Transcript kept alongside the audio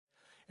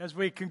as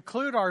we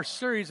conclude our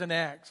series in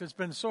Acts. It's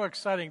been so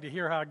exciting to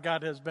hear how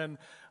God has been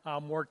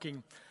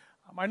working.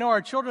 I know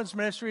our children's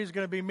ministry is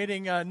going to be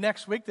meeting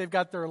next week. They've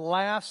got their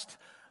last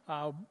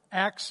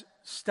Acts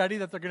study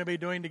that they're going to be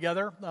doing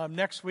together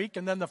next week.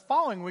 And then the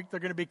following week,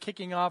 they're going to be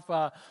kicking off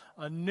a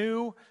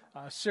new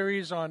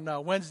series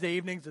on Wednesday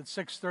evenings at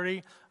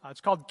 6:30. It's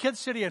called Kids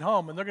City at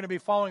Home, and they're going to be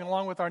following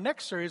along with our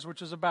next series,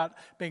 which is about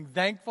being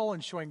thankful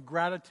and showing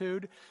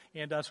gratitude.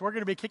 And so we're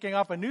going to be kicking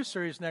off a new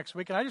series next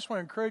week. And I just want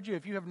to encourage you,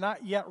 if you have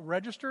not yet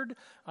registered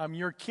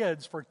your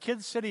kids for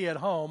Kids City at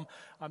Home,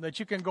 that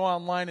you can go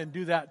online and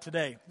do that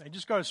today. And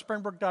just go to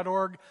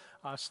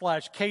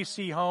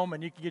springbrook.org/KC Home,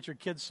 and you can get your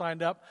kids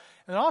signed up.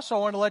 And also I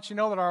want to let you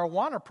know that our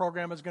Awana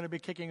program is going to be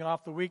kicking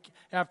off the week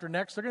after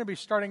next. They're going to be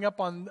starting up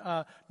on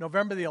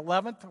November the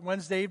 11th,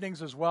 Wednesday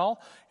evenings as well.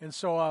 And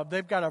so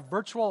they've got a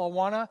virtual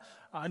Awana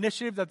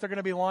initiative that they're going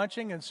to be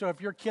launching. And so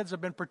if your kids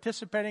have been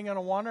participating in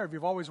Awana, or if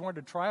you've always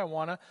wanted to try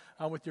Awana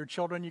with your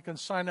children, you can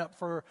sign up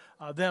for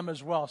them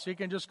as well. So you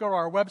can just go to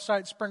our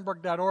website,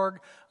 springbrook.org.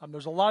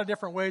 There's a lot of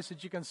different ways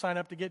that you can sign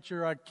up to get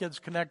your kids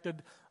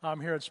connected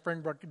here at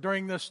Springbrook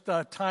during this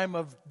time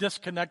of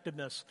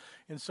disconnectedness.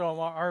 And so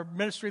our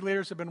ministry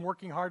leaders have been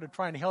working hard to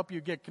try and help you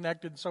get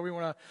connected. So we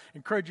want to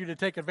encourage you to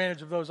take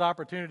advantage of those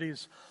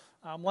opportunities.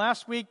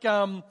 Last week,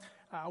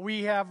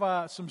 we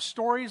have some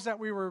stories that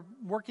we were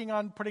working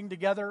on putting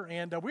together,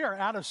 and we are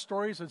out of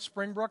stories at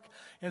Springbrook.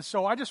 And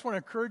so I just want to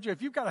encourage you,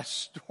 if you've got a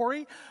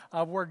story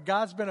of where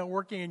God's been at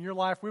working in your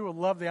life, we would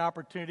love the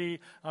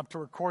opportunity to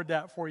record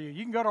that for you.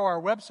 You can go to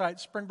our website,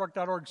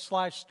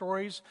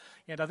 springbrook.org/stories,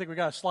 and I think we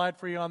got a slide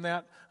for you on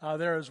that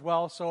there as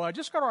well. So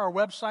just go to our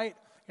website,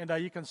 and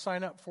you can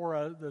sign up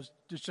for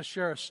just to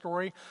share a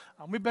story.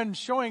 We've been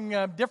showing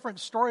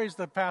different stories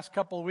the past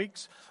couple of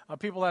weeks,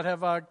 people that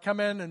have come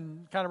in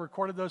and kind of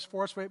recorded those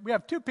for us. We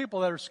have two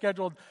people that are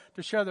scheduled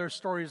to share their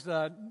stories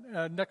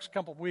next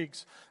couple of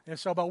weeks. And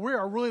so, but we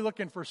are really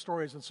looking for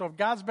stories. And so if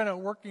God's been at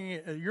working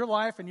in your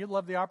life and you'd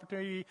love the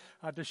opportunity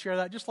to share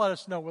that, just let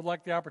us know. We'd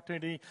like the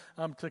opportunity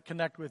to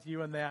connect with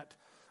you in that.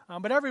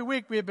 But every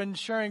week we have been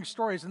sharing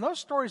stories, and those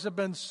stories have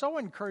been so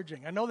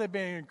encouraging. I know they've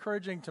been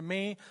encouraging to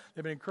me,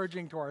 they've been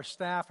encouraging to our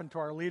staff and to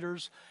our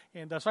leaders,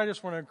 and so I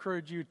just want to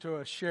encourage you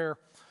to share.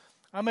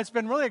 It's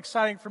been really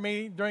exciting for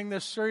me during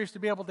this series to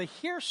be able to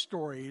hear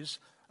stories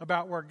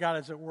about where God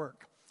is at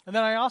work. And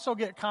then I also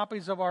get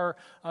copies of our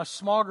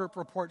small group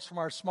reports from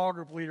our small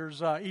group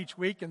leaders each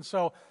week, and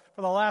so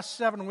for the last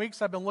 7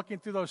 weeks, I've been looking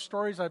through those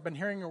stories. I've been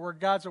hearing where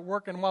God's at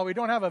work. And while we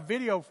don't have a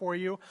video for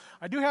you,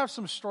 I do have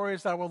some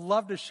stories that I would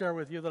love to share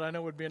with you that I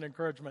know would be an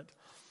encouragement.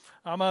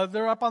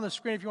 They're up on the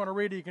screen. If you want to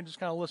read it, you can just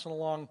kind of listen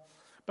along.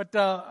 But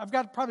I've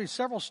got probably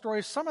several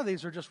stories. Some of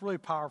these are just really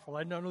powerful.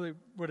 I know they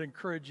would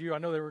encourage you. I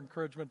know they were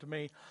encouragement to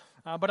me.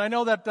 But I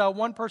know that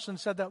one person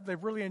said that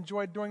they've really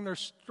enjoyed doing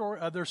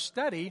their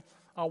study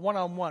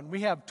one-on-one.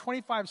 We have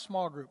 25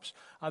 small groups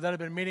that have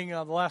been meeting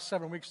the last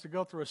 7 weeks to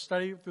go through a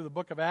study through the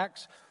book of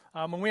Acts.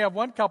 And we have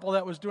one couple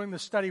that was doing the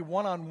study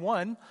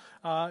one-on-one,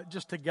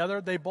 just together.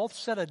 They both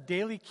set a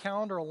daily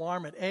calendar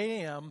alarm at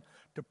 8 a.m.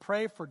 to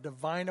pray for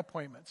divine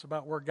appointments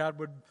about where God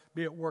would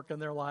be at work in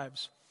their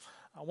lives.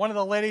 One of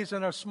the ladies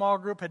in our small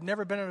group had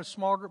never been in a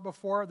small group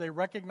before. They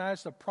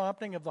recognized the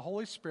prompting of the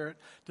Holy Spirit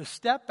to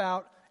step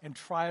out and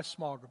try a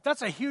small group.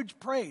 That's a huge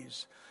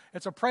praise.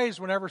 It's a praise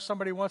whenever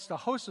somebody wants to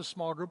host a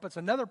small group. It's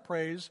another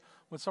praise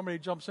when somebody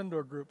jumps into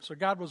a group. So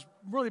God was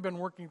really been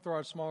working through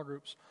our small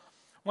groups.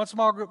 One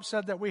small group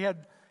said that we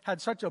had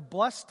such a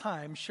blessed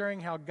time sharing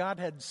how God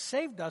had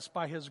saved us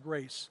by His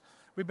grace.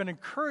 We've been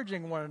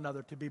encouraging one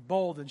another to be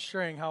bold and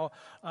sharing how,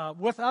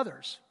 with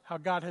others, how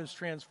God has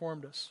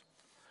transformed us.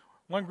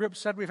 One group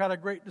said we've had a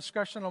great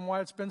discussion on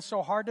why it's been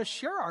so hard to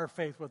share our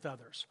faith with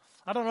others.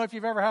 I don't know if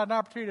you've ever had an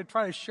opportunity to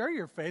try to share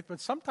your faith, but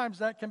sometimes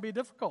that can be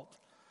difficult.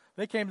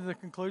 They came to the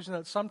conclusion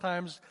that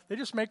sometimes they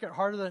just make it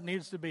harder than it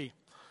needs to be.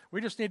 We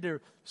just need to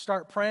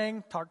start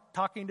praying,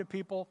 talking to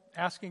people,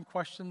 asking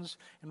questions,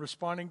 and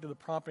responding to the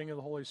prompting of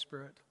the Holy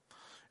Spirit.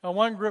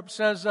 One group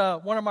says,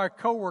 one of my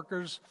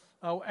coworkers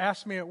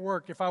asked me at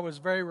work if I was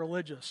very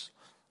religious.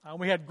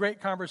 We had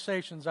great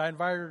conversations. I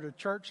invited her to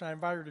church, and I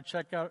invited her to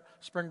check out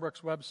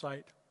Springbrook's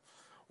website.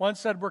 One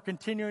said, we're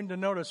continuing to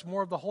notice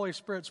more of the Holy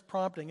Spirit's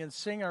prompting and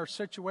seeing our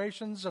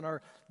situations and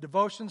our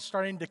devotions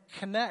starting to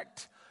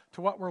connect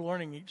to what we're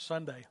learning each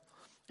Sunday.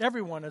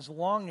 Everyone is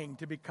longing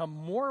to become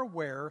more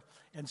aware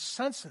and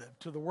sensitive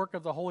to the work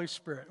of the Holy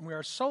Spirit, and we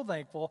are so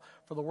thankful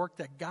for the work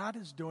that God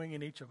is doing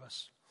in each of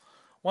us.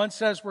 One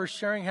says we're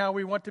sharing how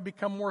we want to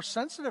become more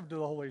sensitive to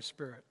the Holy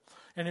Spirit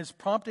and His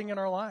prompting in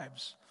our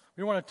lives.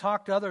 We want to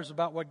talk to others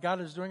about what God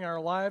is doing in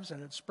our lives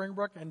and at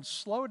Springbrook and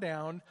slow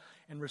down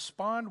and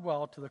respond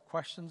well to the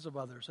questions of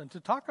others and to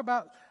talk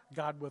about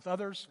God with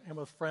others and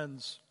with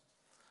friends.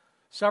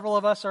 Several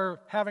of us are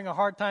having a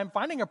hard time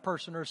finding a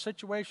person or a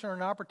situation or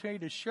an opportunity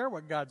to share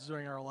what God's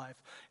doing in our life.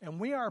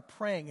 And we are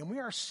praying and we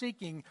are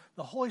seeking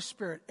the Holy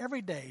Spirit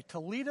every day to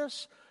lead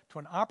us to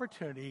an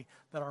opportunity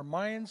that our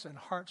minds and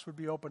hearts would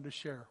be open to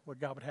share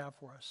what God would have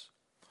for us.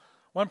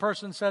 One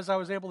person says, I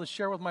was able to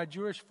share with my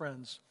Jewish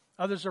friends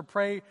Others are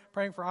praying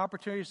for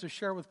opportunities to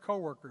share with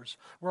coworkers.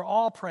 We're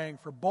all praying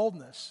for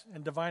boldness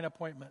and divine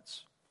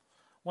appointments.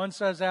 One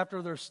says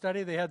after their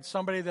study, they had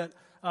somebody that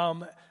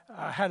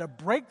had a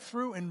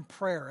breakthrough in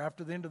prayer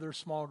after the end of their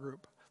small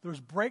group. There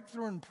was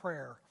breakthrough in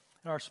prayer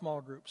in our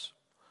small groups.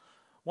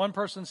 One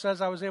person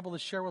says, I was able to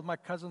share with my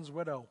cousin's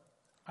widow.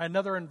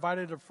 Another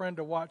invited a friend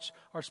to watch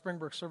our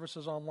Springbrook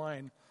services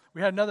online.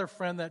 We had another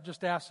friend that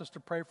just asked us to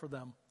pray for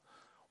them.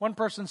 One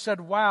person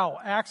said, wow,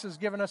 Acts has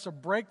given us a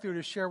breakthrough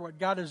to share what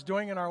God is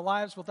doing in our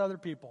lives with other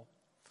people.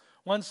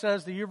 One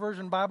says the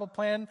YouVersion Bible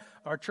plan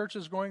our church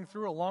is going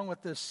through along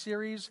with this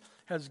series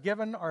has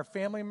given our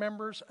family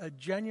members a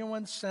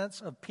genuine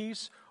sense of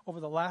peace over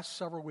the last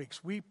several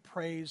weeks. We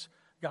praise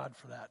God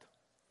for that.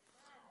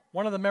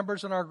 One of the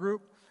members in our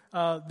group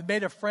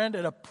made a friend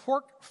at a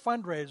pork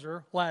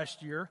fundraiser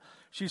last year.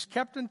 She's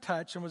kept in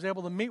touch and was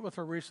able to meet with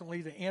her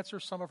recently to answer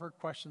some of her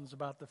questions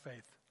about the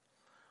faith.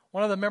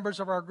 One of the members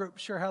of our group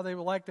share how they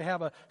would like to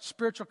have a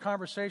spiritual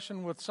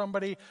conversation with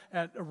somebody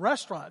at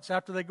restaurants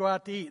after they go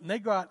out to eat. And they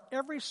go out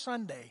every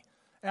Sunday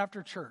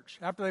after church,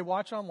 after they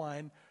watch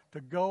online, to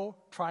go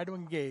try to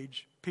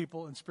engage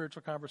people in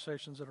spiritual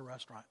conversations at a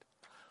restaurant.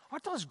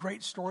 Aren't those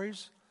great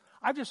stories?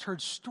 I've just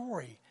heard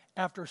story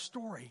after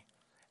story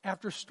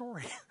after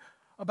story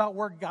about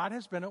where God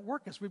has been at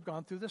work as we've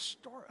gone through this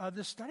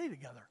study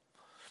together.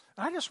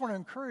 And I just want to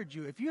encourage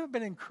you, if you have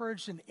been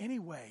encouraged in any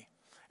way,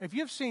 if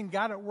you've seen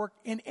God at work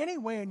in any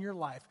way in your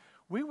life,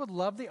 we would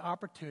love the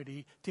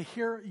opportunity to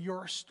hear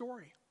your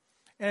story.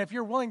 And if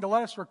you're willing to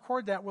let us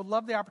record that, we'd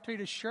love the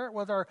opportunity to share it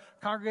with our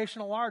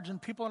congregation at large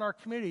and people in our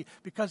community,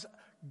 because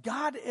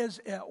God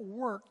is at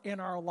work in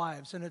our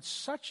lives, and it's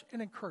such an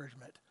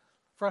encouragement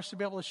for us to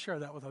be able to share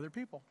that with other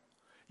people.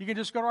 You can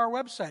just go to our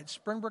website,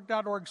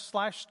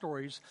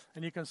 springbrook.org/stories,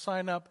 and you can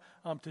sign up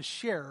to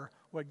share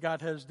what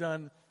God has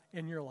done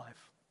in your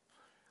life.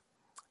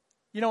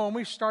 You know, when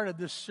we started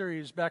this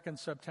series back in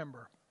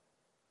September,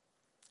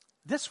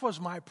 this was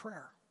my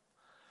prayer.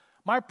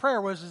 My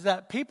prayer was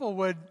that people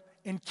would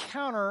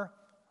encounter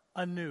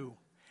anew,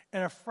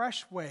 in a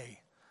fresh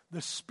way,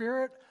 the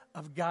Spirit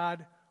of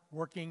God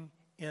working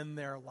in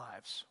their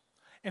lives.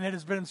 And it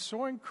has been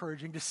so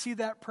encouraging to see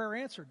that prayer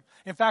answered.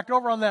 In fact,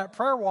 over on that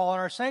prayer wall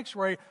in our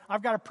sanctuary,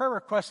 I've got a prayer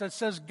request that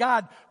says,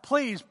 God,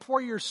 please pour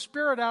your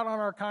Spirit out on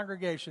our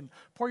congregation.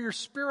 Pour your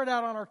Spirit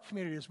out on our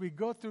community as we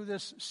go through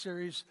this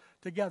series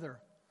together.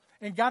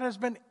 And God has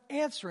been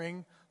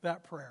answering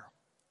that prayer.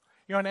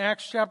 You know, in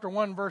Acts chapter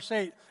 1, verse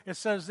 8, it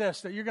says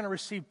this, that you're going to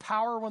receive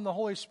power when the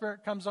Holy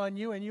Spirit comes on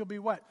you, and you'll be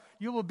what?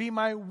 You will be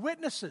my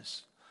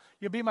witnesses.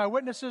 You'll be my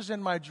witnesses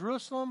in my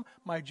Jerusalem,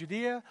 my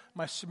Judea,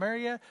 my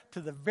Samaria,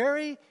 to the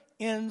very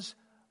ends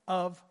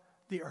of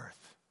the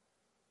earth.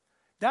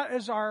 That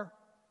is our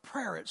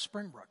prayer at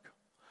Springbrook,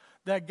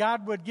 that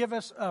God would give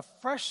us a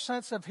fresh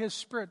sense of His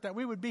Spirit, that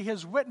we would be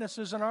His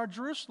witnesses in our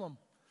Jerusalem.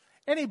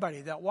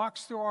 Anybody that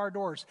walks through our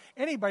doors,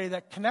 anybody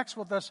that connects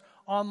with us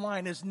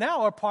online is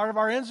now a part of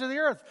our ends of the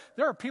earth.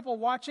 There are people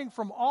watching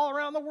from all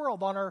around the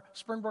world on our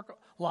Springbrook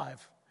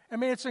Live. I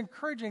mean, it's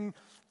encouraging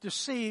to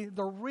see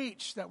the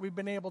reach that we've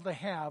been able to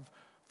have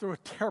through a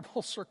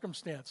terrible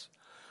circumstance.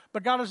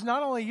 But God is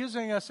not only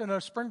using us in our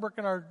Springbrook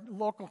in our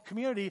local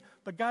community,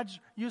 but God's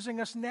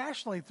using us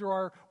nationally through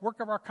our work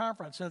of our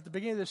conference. And at the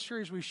beginning of this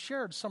series, we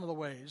shared some of the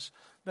ways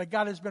that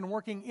God has been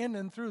working in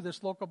and through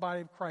this local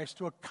body of Christ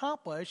to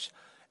accomplish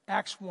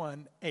Acts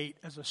 1:8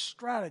 as a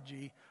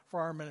strategy for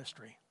our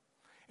ministry.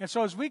 And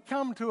so as we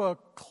come to a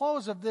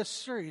close of this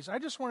series, I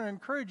just want to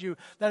encourage you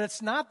that it's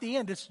not the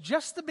end. It's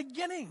just the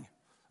beginning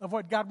of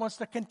what God wants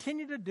to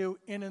continue to do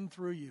in and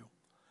through you.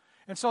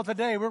 And so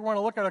today we're going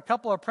to look at a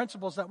couple of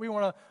principles that we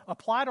want to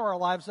apply to our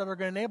lives that are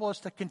going to enable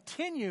us to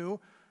continue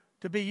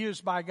to be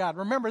used by God.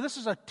 Remember, this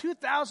is a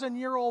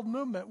 2,000-year-old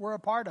movement we're a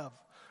part of.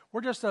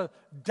 We're just a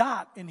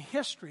dot in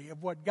history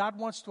of what God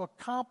wants to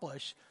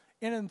accomplish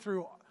in and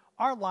through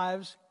our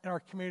lives, in our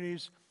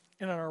communities,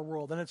 and in our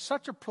world. And it's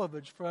such a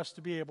privilege for us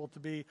to be able to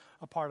be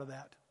a part of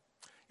that.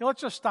 You know, let's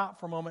just stop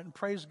for a moment and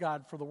praise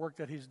God for the work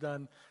that He's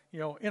done,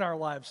 in our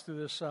lives through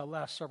this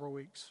last several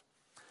weeks.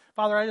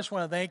 Father, I just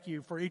want to thank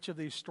you for each of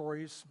these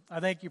stories. I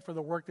thank you for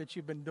the work that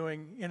you've been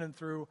doing in and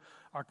through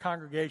our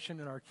congregation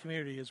and our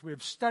community as we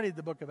have studied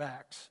the book of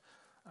Acts.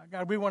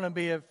 God, we want to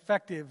be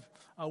effective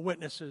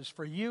witnesses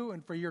for you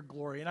and for your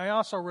glory. And I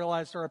also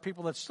realize there are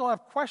people that still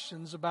have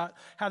questions about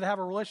how to have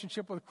a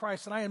relationship with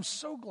Christ. And I am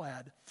so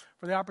glad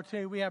for the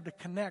opportunity we have to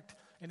connect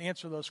and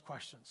answer those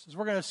questions. As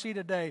we're going to see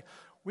today,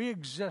 we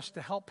exist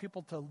to help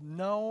people to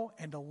know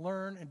and to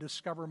learn and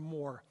discover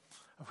more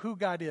of who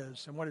God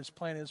is and what His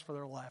plan is for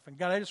their life. And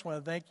God, I just want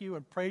to thank you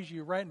and praise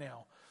you right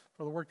now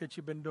for the work that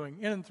you've been doing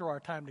in and through our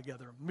time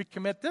together. We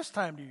commit this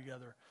time to you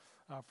together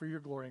for your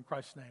glory in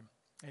Christ's name.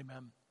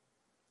 Amen.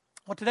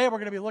 Well, today we're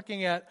going to be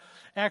looking at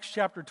Acts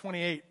chapter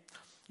 28.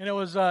 And it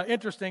was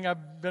interesting.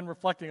 I've been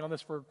reflecting on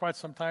this for quite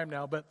some time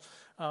now. But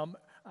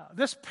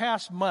this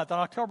past month, on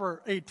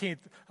October 18th,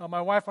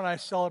 my wife and I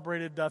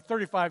celebrated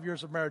 35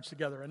 years of marriage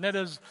together. And that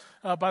is,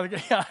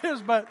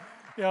 the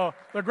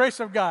grace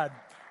of God.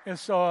 And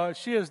so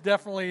she is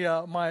definitely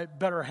my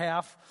better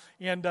half.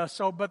 And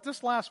but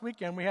this last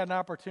weekend we had an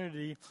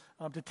opportunity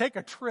to take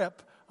a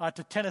trip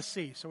to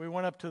Tennessee. So we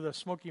went up to the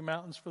Smoky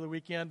Mountains for the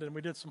weekend, and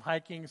we did some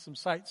hiking, some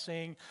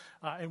sightseeing,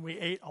 and we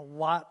ate a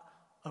lot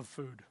of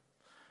food.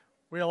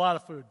 We ate a lot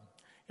of food.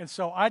 And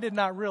so I did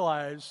not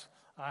realize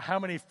how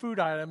many food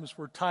items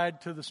were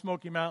tied to the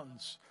Smoky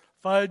Mountains.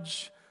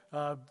 Fudge,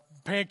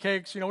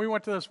 pancakes. We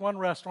went to this one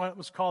restaurant. It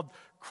was called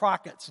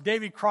Crockett's,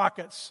 Davy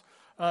Crockett's.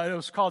 It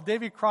was called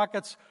Davy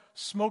Crockett's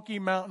Smoky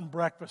Mountain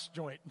Breakfast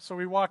Joint. And so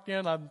we walked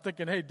in. I'm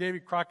thinking, hey, Davy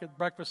Crockett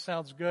breakfast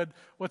sounds good.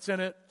 What's in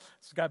it?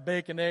 It's got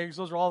bacon, eggs.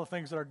 Those are all the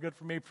things that are good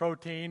for me.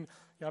 Protein.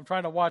 I'm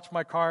trying to watch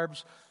my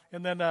carbs.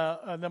 And then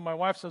my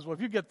wife says, well,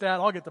 if you get that,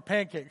 I'll get the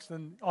pancakes.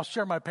 Then I'll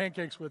share my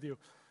pancakes with you.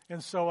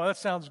 And so that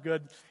sounds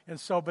good. And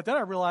so, but then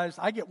I realized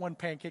I get one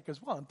pancake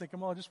as well. I'm thinking,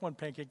 well, just one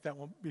pancake, that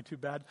won't be too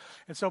bad.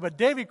 And so, but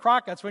Davy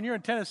Crockett's, when you're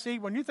in Tennessee,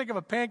 when you think of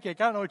a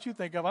pancake, I don't know what you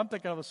think of. I'm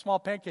thinking of a small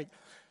pancake.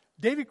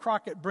 Davy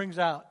Crockett brings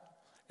out,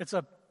 it's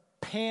a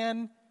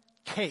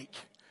pancake.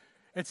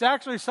 It's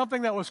actually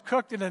something that was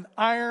cooked in an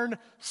iron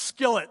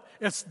skillet.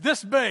 It's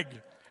this big.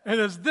 It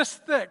is this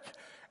thick.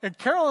 And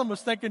Carolyn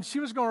was thinking she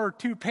was going to order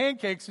 2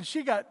 pancakes, and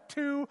she got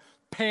 2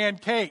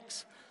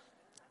 pancakes.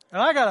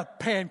 And I got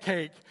a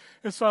pancake.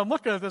 And so I'm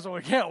looking at this, and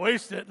we can't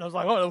waste it. And I was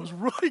like, oh, it was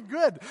really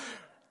good.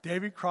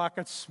 Davy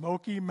Crockett's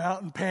Smoky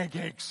Mountain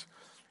Pancakes.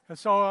 And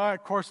so,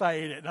 of course, I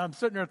ate it. And I'm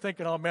sitting there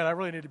thinking, oh, man, I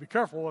really need to be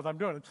careful with what I'm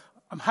doing.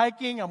 I'm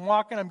hiking, I'm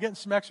walking, I'm getting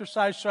some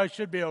exercise, so I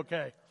should be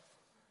okay.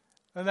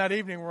 And that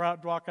evening, we're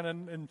out walking,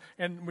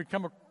 and we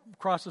come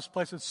across this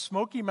place. It's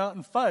Smoky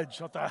Mountain Fudge.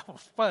 What the hell,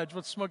 fudge?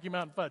 What's Smoky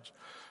Mountain Fudge?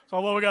 So,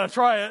 well, we got to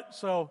try it.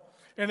 So,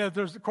 and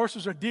of course,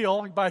 there's a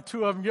deal. You buy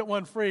 2 of them, get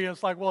 1 free. And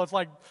it's like, well, it's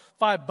like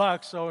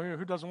 $5, so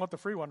who doesn't want the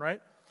free one, right?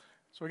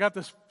 So we got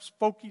this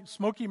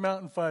Smoky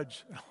Mountain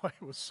Fudge.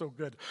 It was so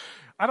good.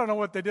 I don't know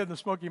what they did in the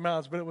Smoky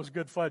Mountains, but it was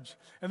good fudge.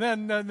 And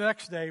then the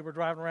next day, we're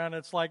driving around,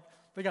 and it's like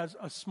they got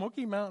a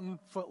Smoky Mountain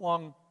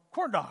foot-long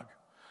corn dog.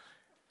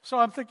 So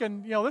I'm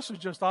thinking, this is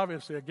just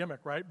obviously a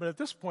gimmick, right? But at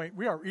this point,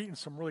 we are eating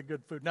some really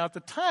good food. Now, at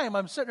the time,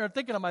 I'm sitting there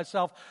thinking to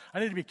myself, I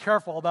need to be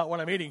careful about what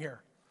I'm eating here.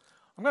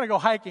 I'm going to go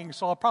hiking,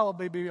 so I'll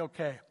probably be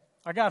okay.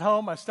 I got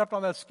home, I stepped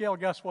on that scale,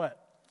 guess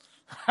what?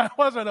 I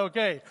wasn't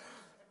okay.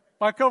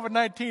 My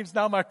COVID-19 is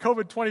now my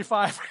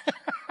COVID-25.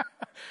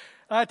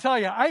 I tell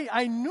you,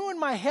 I knew in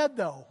my head,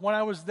 though, when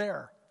I was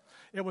there.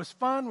 It was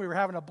fun. We were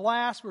having a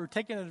blast. We were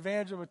taking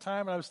advantage of a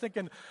time. And I was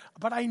thinking,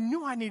 but I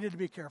knew I needed to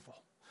be careful.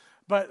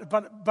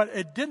 But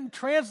it didn't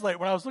translate.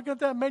 When I was looking at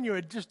that menu,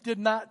 it just did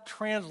not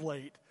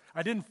translate.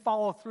 I didn't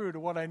follow through to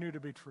what I knew to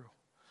be true.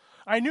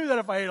 I knew that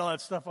if I ate all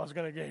that stuff, I was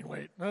going to gain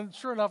weight. And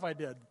sure enough, I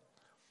did.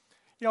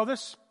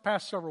 This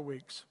past several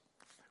weeks,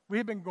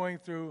 we've been going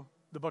through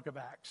the book of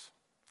Acts.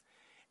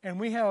 And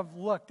we have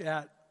looked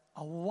at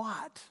a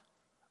lot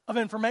of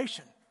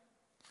information.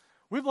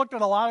 We've looked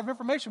at a lot of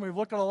information. We've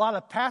looked at a lot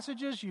of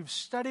passages. You've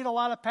studied a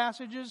lot of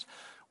passages.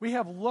 We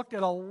have looked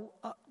at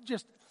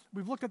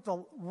we've looked at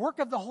the work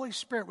of the Holy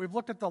Spirit. We've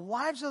looked at the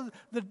lives of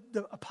the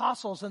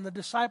apostles and the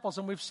disciples,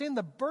 and we've seen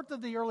the birth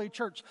of the early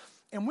church.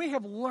 And we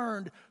have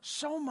learned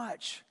so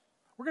much.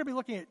 We're going to be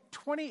looking at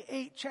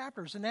 28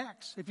 chapters in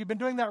Acts. If you've been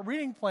doing that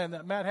reading plan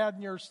that Matt had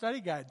in your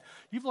study guide,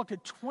 you've looked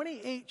at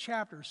 28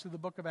 chapters through the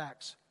book of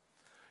Acts.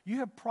 You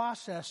have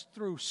processed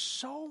through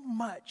so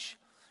much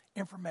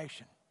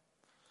information.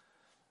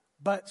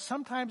 But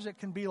sometimes it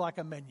can be like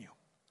a menu.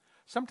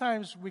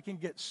 Sometimes we can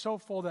get so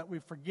full that we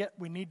forget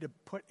we need to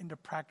put into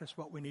practice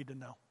what we need to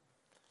know.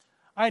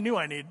 I knew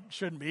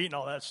shouldn't be eating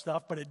all that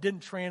stuff, but it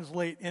didn't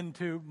translate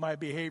into my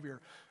behavior.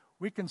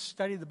 We can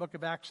study the book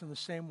of Acts in the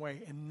same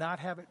way and not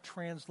have it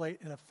translate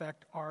and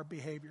affect our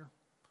behavior.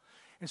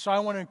 And so I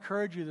want to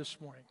encourage you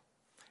this morning,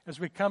 as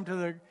we come to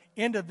the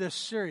end of this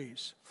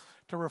series,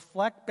 to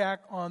reflect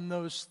back on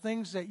those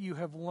things that you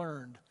have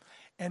learned.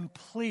 And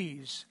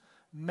please,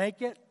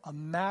 make it a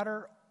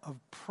matter of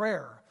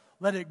prayer.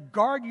 Let it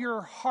guard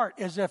your heart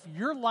as if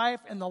your life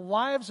and the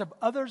lives of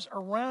others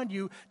around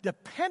you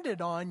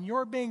depended on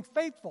your being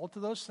faithful to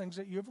those things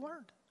that you've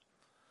learned.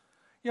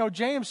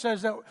 James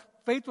says that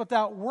faith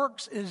without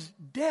works is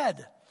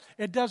dead.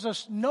 It does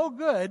us no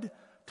good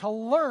to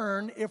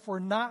learn if we're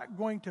not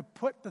going to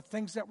put the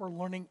things that we're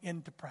learning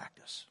into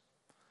practice.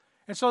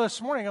 And so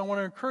this morning, I want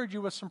to encourage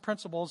you with some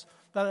principles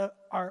that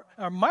are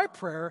my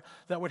prayer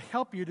that would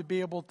help you to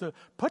be able to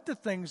put the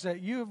things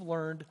that you've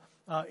learned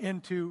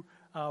into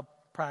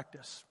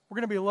practice. We're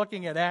going to be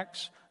looking at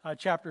Acts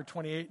chapter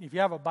 28. And if you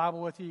have a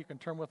Bible with you, you can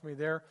turn with me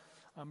there.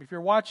 If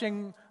you're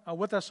watching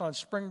with us on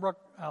Springbrook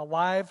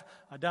Live,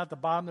 down at the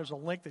bottom, there's a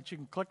link that you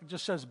can click. It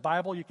just says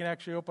Bible. You can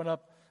actually open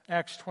up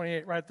Acts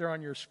 28 right there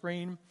on your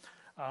screen.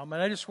 And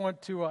I just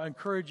want to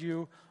encourage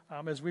you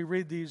as we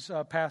read these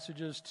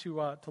passages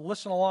to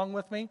listen along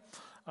with me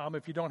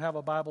if you don't have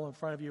a Bible in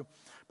front of you.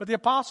 But the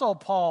Apostle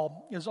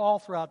Paul is all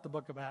throughout the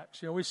book of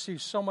Acts. We see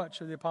so much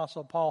of the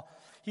Apostle Paul.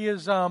 He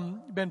has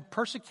been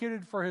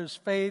persecuted for his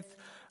faith.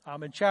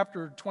 In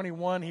chapter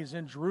 21, he's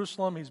in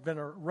Jerusalem. He's been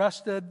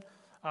arrested.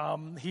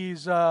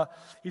 He's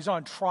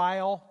on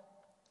trial.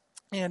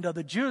 And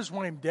the Jews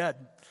want him dead.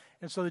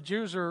 And so the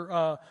Jews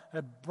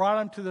have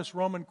brought him to this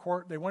Roman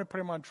court. They want to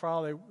put him on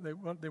trial.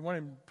 They want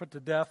him put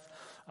to death.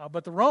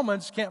 But the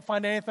Romans can't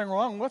find anything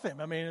wrong with him.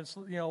 I mean, it's,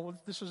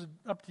 this is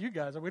up to you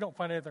guys. We don't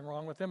find anything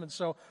wrong with him. And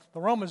so the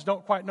Romans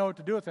don't quite know what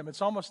to do with him.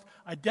 It's almost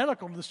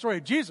identical to the story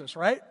of Jesus,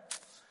 right?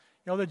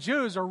 The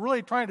Jews are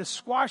really trying to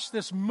squash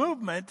this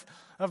movement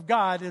of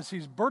God as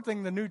he's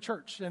birthing the new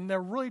church. And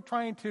they're really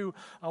trying to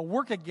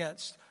work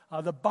against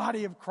the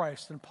body of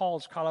Christ. And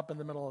Paul's caught up in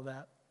the middle of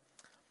that.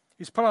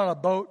 He's put on a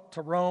boat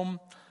to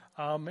Rome,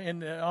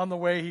 and on the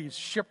way he's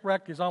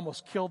shipwrecked. He's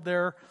almost killed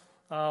there.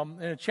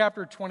 And in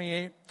chapter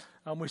 28,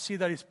 we see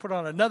that he's put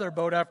on another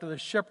boat after the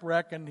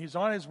shipwreck, and he's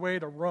on his way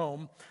to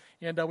Rome.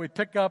 And we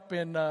pick up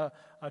in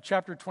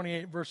chapter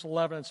 28, verse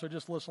 11, so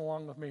just listen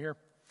along with me here.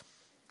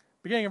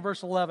 Beginning in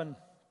verse 11,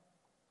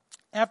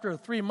 after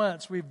 3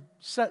 months, we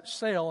set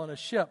sail on a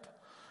ship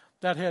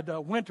that had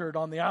wintered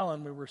on the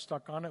island we were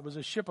stuck on. It was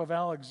a ship of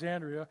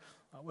Alexandria,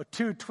 with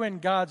 2 twin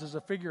gods as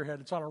a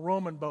figurehead. It's on a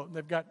Roman boat, and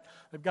they've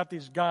got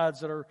these gods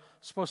that are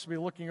supposed to be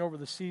looking over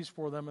the seas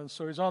for them. And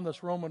so he's on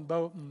this Roman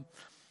boat,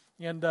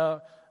 and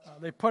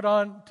they put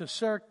on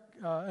to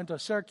into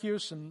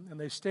Syracuse, and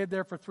they stayed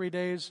there for 3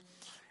 days.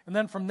 And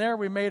then from there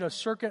we made a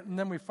circuit, and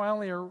then we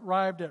finally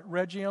arrived at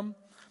Rhegium.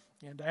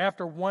 And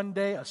after 1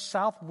 day, a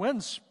south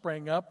wind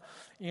sprang up,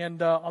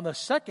 and on the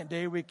second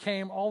day we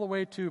came all the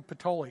way to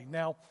Puteoli.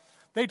 Now,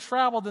 they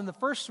traveled in the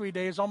first 3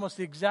 days almost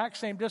the exact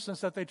same distance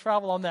that they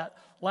traveled on that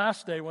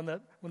last day when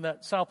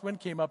that south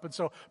wind came up. And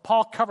so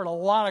Paul covered a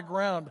lot of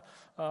ground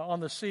on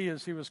the sea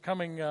as he was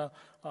coming to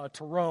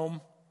Rome.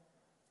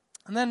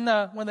 And then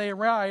when they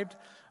arrived,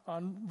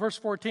 on verse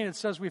 14, it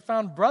says, we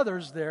found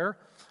brothers there,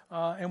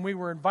 and we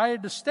were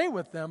invited to stay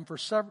with them for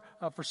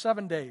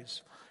 7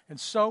 days. And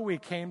so we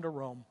came to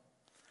Rome.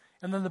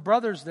 And then the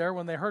brothers there,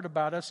 when they heard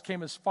about us,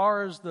 came as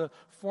far as the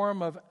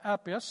Forum of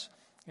Appius,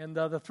 and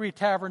the 3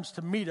 taverns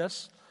to meet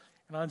us.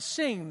 And on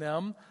seeing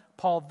them,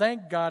 Paul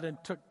thanked God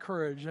and took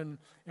courage. And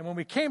when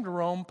we came to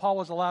Rome, Paul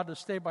was allowed to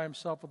stay by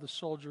himself with the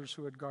soldiers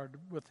who had guarded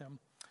with him.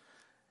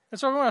 And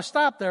so we want to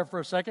stop there for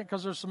a second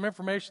because there's some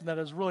information that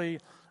is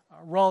really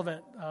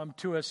relevant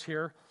to us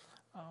here.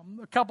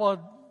 A couple of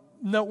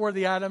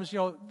noteworthy items.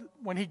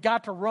 When he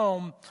got to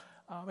Rome,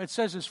 it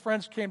says his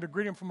friends came to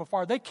greet him from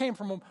afar. They came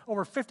from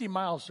over 50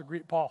 miles to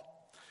greet Paul.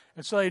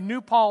 And so they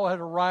knew Paul had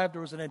arrived.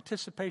 There was an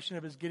anticipation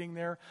of his getting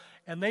there.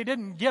 And they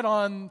didn't get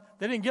in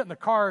the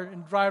car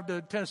and drive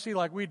to Tennessee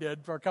like we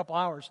did for a couple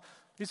hours.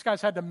 These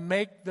guys had to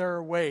make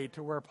their way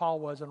to where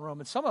Paul was in Rome.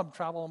 And some of them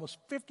traveled almost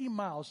 50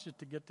 miles just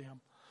to get to him.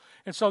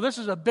 And so this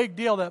is a big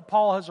deal that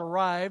Paul has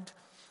arrived.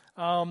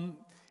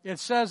 It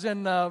says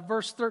in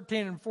verse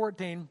 13 and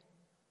 14,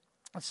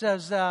 it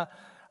says,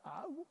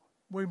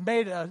 we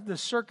made the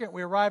circuit.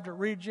 We arrived at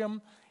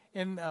Rhegium.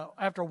 And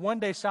after 1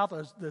 day south,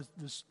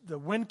 the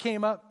wind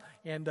came up.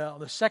 And on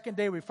the second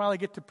day, we finally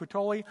get to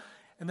Puteoli.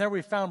 And there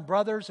we found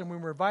brothers, and we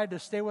were invited to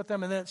stay with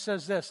them. And then it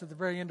says this at the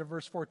very end of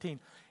verse 14.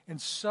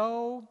 And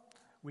so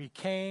we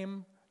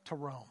came to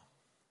Rome.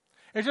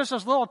 It's just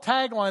this little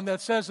tagline that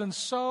says, and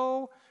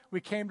so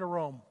we came to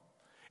Rome.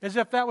 As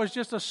if that was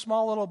just a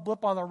small little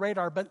blip on the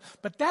radar.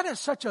 But that is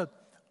such a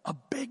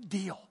big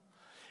deal.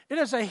 It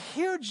is a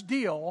huge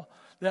deal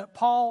that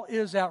Paul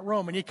is at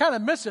Rome. And you kind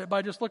of miss it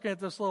by just looking at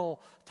this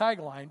little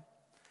tagline.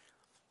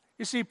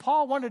 You see,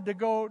 Paul wanted to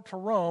go to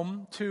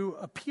Rome to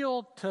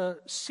appeal to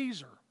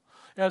Caesar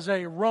as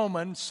a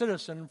Roman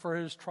citizen for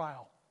his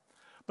trial.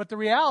 But the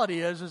reality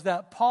is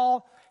that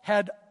Paul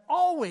had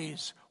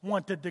always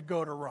wanted to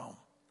go to Rome.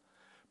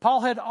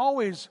 Paul had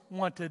always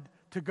wanted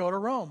to go to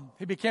Rome.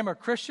 He became a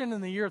Christian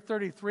in the year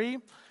 33.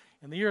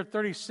 In the year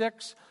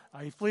 36,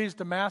 he flees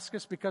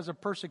Damascus because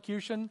of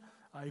persecution.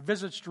 He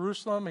visits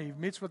Jerusalem. He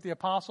meets with the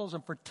apostles.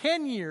 And for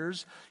 10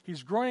 years,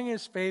 he's growing in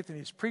his faith, and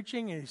he's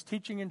preaching and he's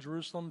teaching in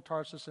Jerusalem,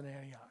 Tarsus, and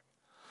Antioch.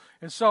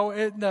 And so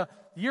in the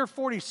year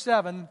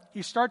 47,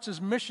 he starts his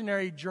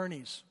missionary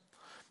journeys.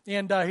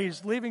 And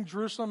he's leaving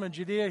Jerusalem and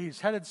Judea.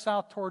 He's headed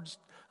south towards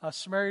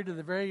Samaria to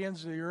the very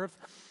ends of the earth.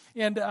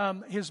 And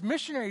his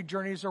missionary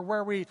journeys are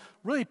where we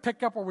really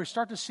pick up, where we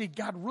start to see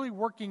God really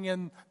working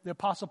in the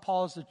Apostle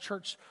Paul as the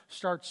church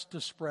starts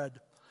to spread.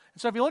 And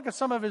so if you look at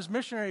some of his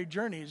missionary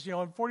journeys,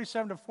 in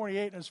 47 to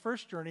 48, in his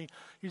first journey,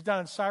 he's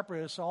down in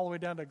Cyprus all the way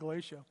down to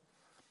Galatia.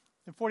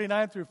 In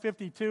 49 through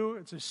 52,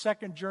 it's his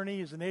second journey.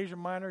 He's in Asia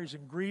Minor. He's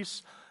in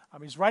Greece.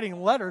 He's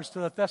writing letters to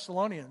the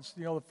Thessalonians.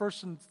 The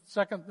first and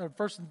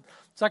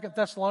second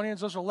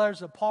Thessalonians, those are letters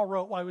that Paul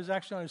wrote while he was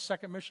actually on his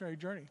second missionary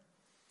journey.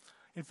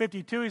 In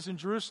 52, he's in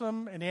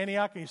Jerusalem and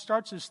Antioch, and he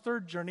starts his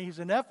third journey. He's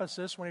in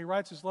Ephesus when he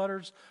writes his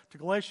letters to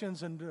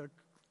Galatians and the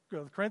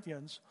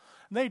Corinthians.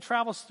 And then he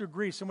travels through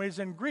Greece. And when he's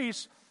in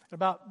Greece,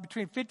 about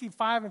between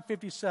 55 and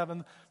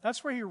 57,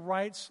 that's where he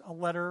writes a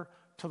letter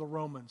to the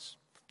Romans.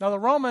 Now, the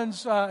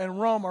Romans in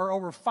Rome are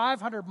over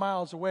 500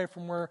 miles away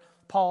from where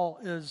Paul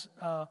is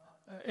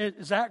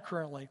at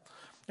currently.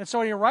 And so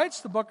when he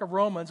writes the book of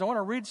Romans, I want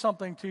to read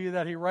something to you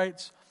that he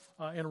writes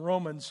in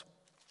Romans.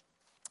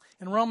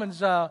 In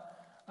Romans,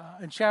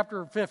 in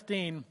chapter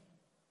 15,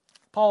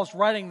 Paul's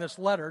writing this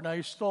letter. Now,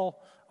 he's still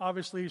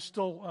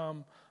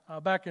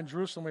back in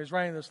Jerusalem when he's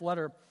writing this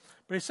letter.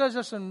 But he says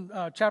this in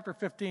chapter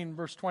 15,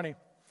 verse 20.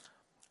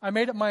 I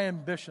made it my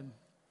ambition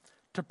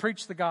to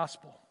preach the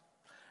gospel,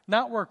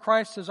 not where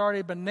Christ has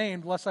already been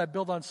named, lest I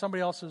build on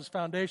somebody else's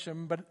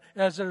foundation, but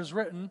as it is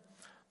written,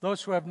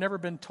 those who have never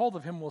been told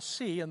of him will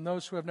see, and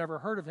those who have never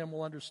heard of him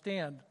will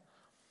understand.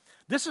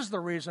 This is the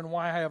reason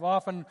why I have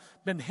often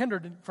been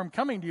hindered from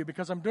coming to you,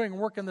 because I'm doing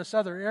work in this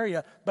other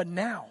area. But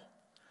now,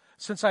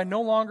 since I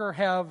no longer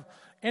have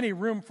any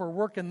room for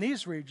work in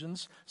these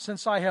regions,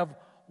 since I have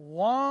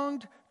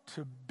longed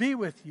to be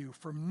with you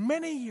for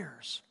many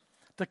years,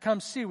 to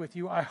come see with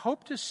you, I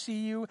hope to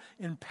see you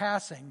in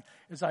passing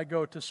as I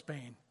go to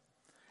Spain.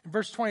 In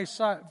verse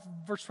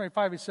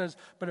 25, he says,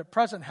 but at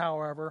present,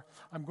 however,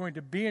 I'm going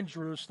to be in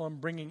Jerusalem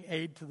bringing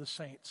aid to the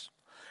saints.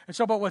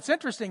 But what's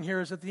interesting here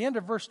is at the end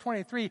of verse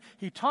 23,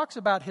 he talks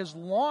about his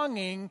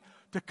longing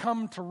to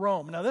come to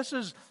Rome. Now, this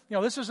is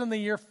in the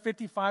year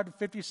 55 to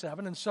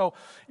 57,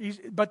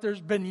 but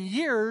there's been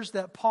years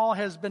that Paul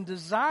has been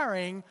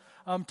desiring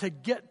to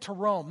get to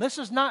Rome. This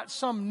is not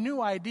some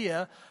new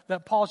idea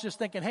that Paul's just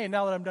thinking, hey,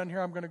 now that I'm done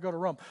here, I'm going to go to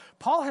Rome.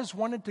 Paul has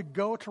wanted to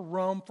go to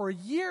Rome for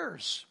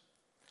years.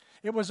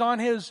 It was on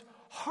his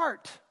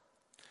heart.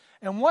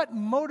 And what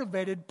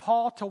motivated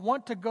Paul to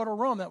want to go to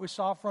Rome that we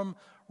saw from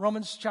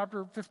Romans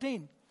chapter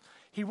 15?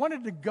 He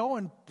wanted to go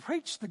and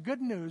preach the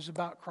good news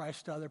about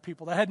Christ to other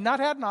people that had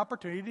not had an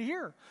opportunity to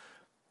hear.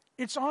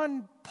 It's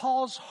on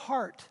Paul's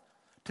heart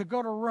to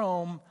go to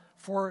Rome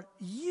for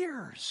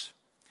years.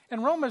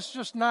 And Rome is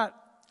just not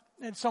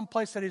in some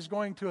place that he's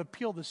going to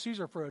appeal to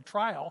Caesar for a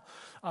trial.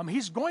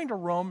 He's going to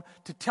Rome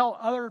to tell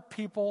other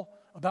people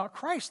about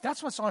Christ.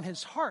 That's what's on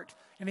his heart.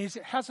 And he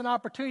has an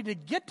opportunity to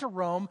get to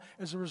Rome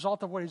as a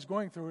result of what he's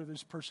going through with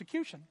his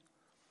persecution.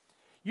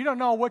 You don't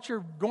know what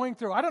you're going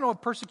through. I don't know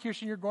what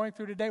persecution you're going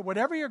through today.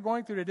 Whatever you're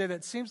going through today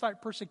that seems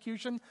like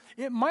persecution,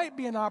 it might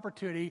be an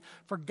opportunity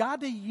for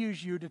God to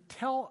use you to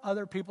tell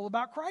other people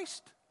about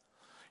Christ.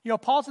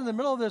 Paul's in the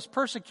middle of this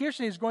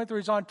persecution he's going through.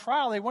 He's on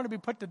trial. They want to be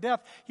put to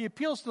death. He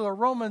appeals to the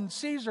Roman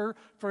Caesar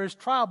for his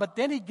trial, but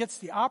then he gets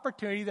the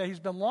opportunity that he's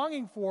been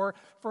longing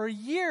for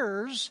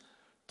years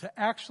to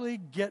actually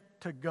get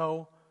to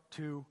go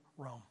to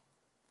Rome.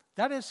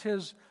 That is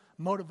his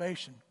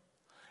motivation.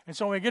 And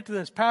so when we get to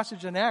this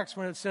passage in Acts,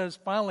 when it says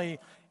finally,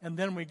 and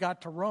then we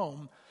got to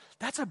Rome,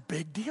 that's a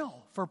big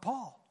deal for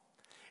Paul.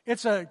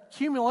 It's a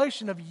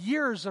accumulation of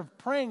years of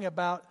praying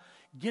about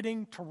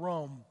getting to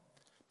Rome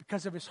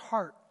because of his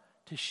heart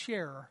to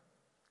share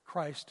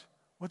Christ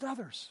with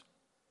others.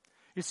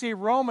 You see,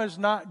 Rome is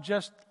not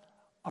just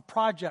a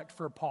project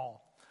for Paul.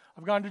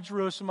 I've gone to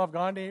Jerusalem, I've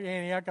gone to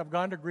Antioch, I've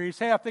gone to Greece.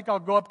 Hey, I think I'll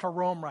go up to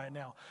Rome right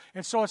now.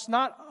 And so it's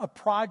not a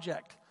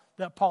project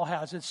that Paul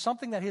has. It's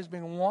something that he's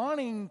been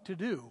wanting to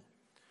do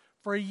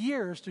for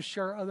years to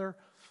share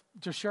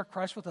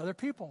Christ with other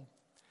people.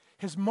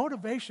 His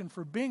motivation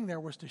for being there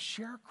was to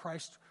share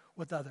Christ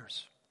with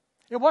others.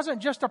 It wasn't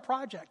just a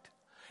project.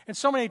 And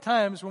so many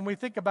times when we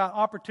think about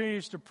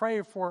opportunities to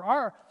pray for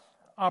our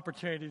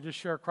opportunity to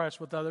share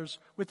Christ with others,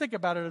 we think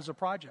about it as a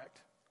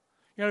project.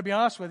 To be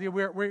honest with you,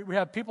 we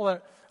have people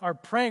that are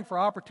praying for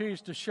opportunities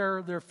to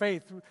share their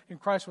faith in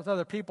Christ with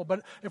other people.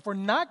 But if we're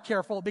not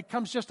careful, it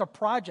becomes just a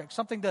project,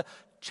 something to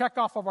check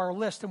off of our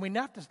list. And we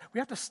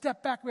have to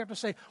step back. We have to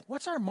say,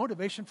 what's our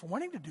motivation for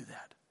wanting to do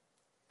that?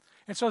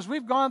 And so as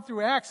we've gone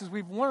through Acts, as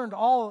we've learned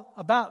all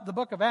about the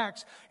book of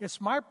Acts,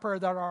 it's my prayer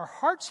that our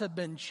hearts have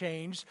been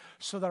changed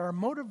so that our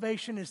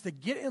motivation is to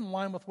get in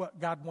line with what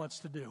God wants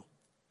to do.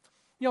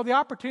 The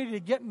opportunity to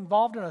get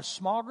involved in a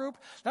small group,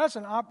 that's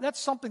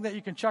something that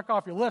you can check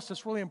off your list.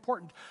 It's really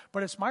important.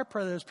 But it's my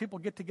prayer that as people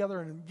get together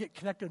and get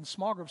connected in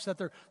small groups, that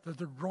they're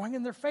growing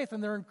in their faith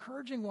and they're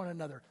encouraging one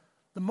another.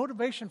 The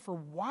motivation for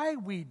why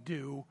we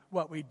do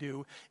what we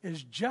do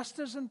is just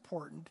as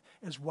important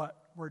as what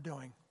we're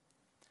doing.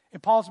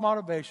 And Paul's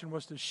motivation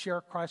was to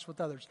share Christ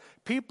with others.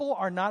 People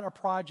are not a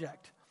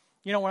project.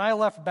 When I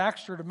left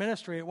Baxter to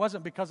ministry, it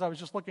wasn't because I was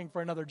just looking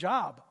for another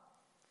job.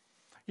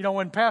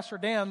 When Pastor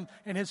Dan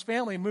and his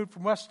family moved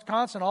from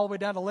Wisconsin all the way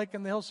down to Lake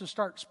in the Hills to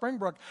start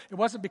Springbrook, it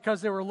wasn't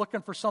because they were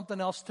looking for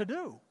something else to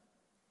do.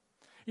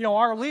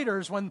 Our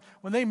leaders, when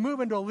they move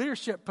into a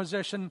leadership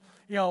position,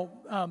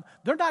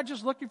 they're not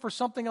just looking for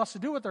something else to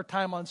do with their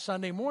time on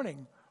Sunday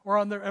morning. Or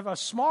if a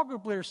small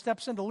group leader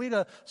steps in to lead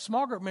a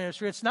small group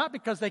ministry, it's not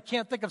because they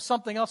can't think of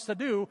something else to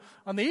do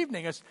on the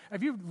evening.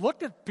 Have you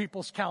looked at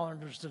people's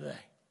calendars today?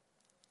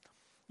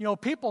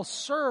 People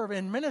serve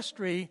in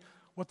ministry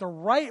with the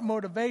right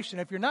motivation.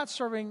 If you're not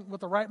serving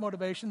with the right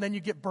motivation, then you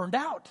get burned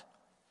out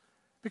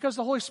because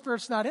the Holy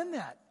Spirit's not in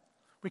that.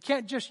 We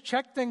can't just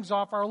check things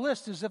off our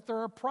list as if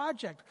they're a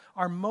project.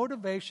 Our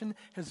motivation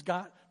has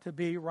got to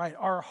be right.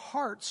 Our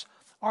hearts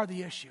are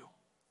the issue.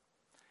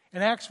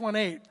 In Acts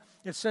 1:8,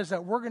 it says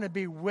that we're going to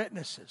be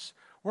witnesses.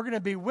 We're going to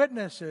be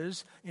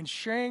witnesses in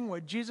sharing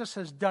what Jesus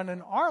has done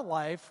in our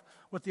life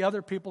with the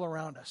other people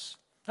around us.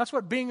 That's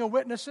what being a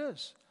witness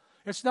is.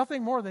 It's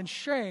nothing more than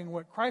sharing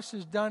what Christ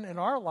has done in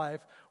our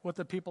life with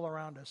the people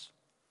around us.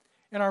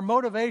 And our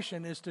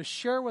motivation is to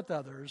share with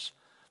others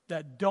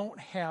that don't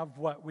have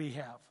what we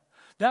have.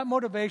 That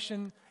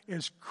motivation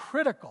is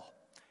critical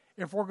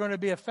if we're going to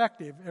be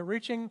effective at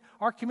reaching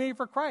our community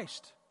for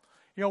Christ.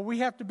 You know, we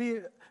have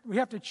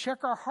to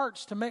check our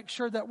hearts to make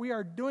sure that we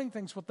are doing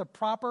things with the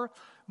proper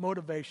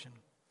motivation.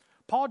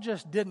 Paul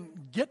just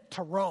didn't get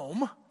to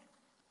Rome.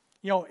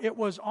 You know, it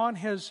was on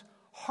his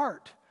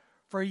heart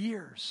for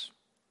years.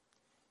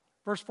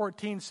 Verse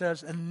 14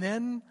 says, and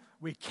then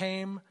we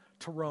came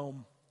to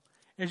Rome.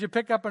 As you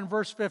pick up in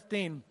verse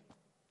 15,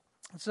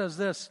 it says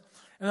this,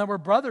 and there were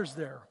brothers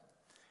there.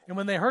 And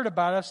when they heard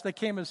about us, they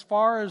came as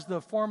far as the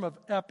Forum of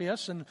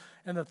Appius and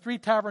the 3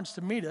 taverns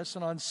to meet us.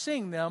 And on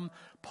seeing them,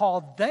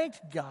 Paul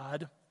thanked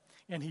God,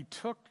 and he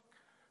took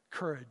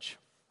courage.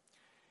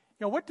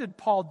 You know, what did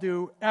Paul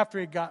do after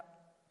he got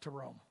to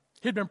Rome?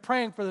 He'd been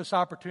praying for this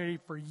opportunity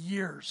for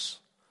years.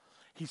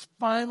 He's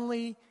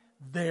finally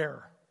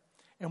there.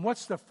 And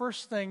what's the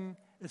first thing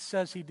it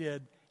says he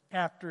did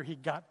after he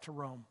got to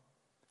Rome?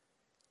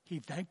 He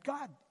thanked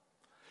God.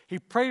 He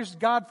praised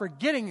God for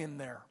getting him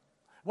there.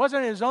 It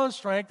wasn't in his own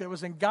strength. It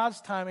was in God's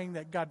timing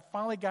that God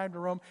finally got him to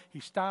Rome. He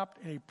stopped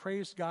and he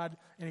praised God,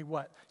 and he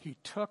what? He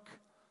took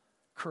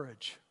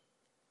courage.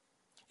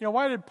 You know,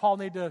 why did Paul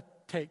need to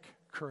take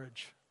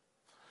courage?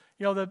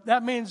 You know,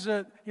 that means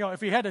that, you know,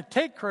 if he had to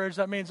take courage,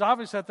 that means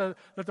obviously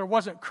that there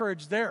wasn't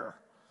courage there.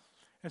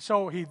 And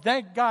so he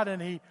thanked God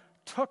and he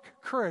took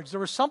courage. There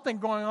was something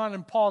going on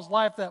in Paul's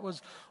life that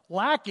was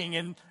lacking,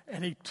 and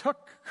he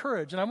took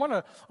courage. And I want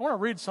to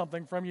read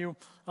something from you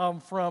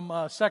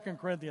from 2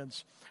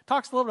 Corinthians. It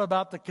talks a little bit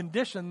about the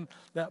condition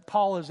that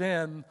Paul is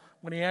in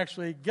when he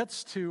actually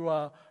gets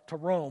to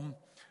Rome.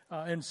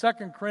 In 2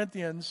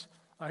 Corinthians,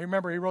 I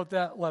remember he wrote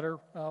that letter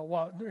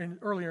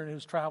earlier in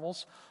his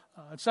travels.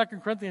 In 2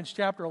 Corinthians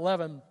chapter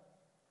 11,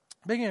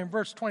 beginning in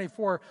verse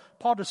 24,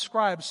 Paul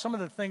describes some of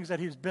the things that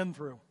he's been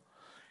through.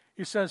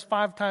 He says,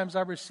 5 times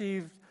I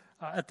received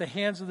at the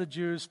hands of the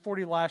Jews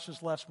 40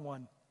 lashes less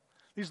one.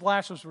 These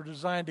lashes were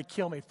designed to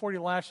kill me. 40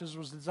 lashes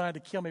was designed to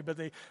kill me, but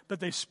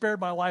they spared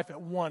my life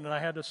at one, and I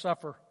had to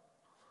suffer.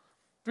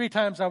 3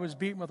 times I was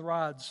beaten with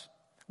rods.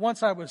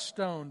 Once I was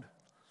stoned.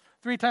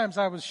 3 times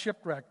I was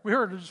shipwrecked. We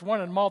heard just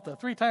one in Malta.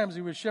 3 times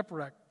he was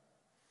shipwrecked.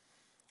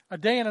 A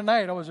day and a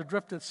night I was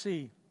adrift at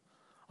sea.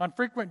 On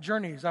frequent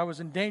journeys I was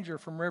in danger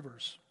from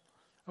rivers.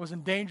 I was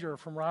in danger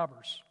from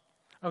robbers.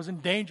 I was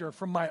in danger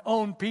from my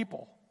own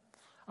people.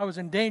 I was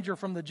in danger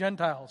from the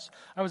Gentiles.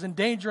 I was in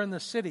danger in the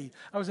city.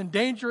 I was in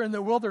danger in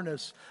the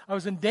wilderness. I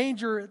was in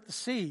danger at the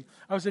sea.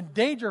 I was in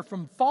danger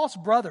from false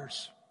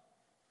brothers.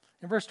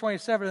 In verse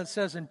 27 it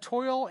says, in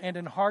toil and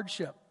in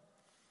hardship,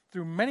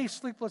 through many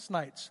sleepless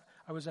nights,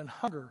 I was in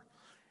hunger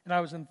and I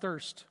was in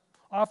thirst.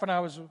 Often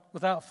I was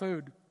without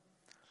food.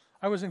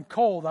 I was in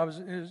cold. I was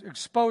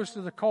exposed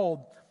to the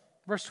cold.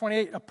 Verse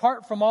 28,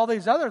 apart from all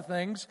these other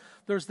things,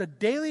 there's the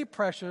daily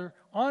pressure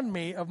on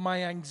me of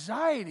my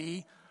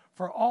anxiety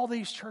for all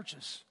these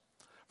churches.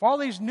 For all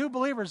these new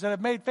believers that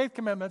have made faith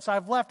commitments,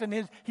 I've left,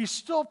 and he's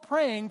still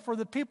praying for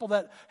the people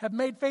that have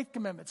made faith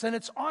commitments, and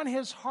it's on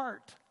his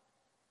heart.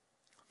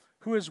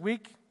 Who is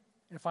weak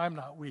if I'm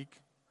not weak?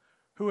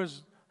 Who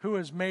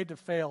is made to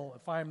fail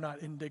if I'm not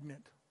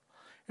indignant?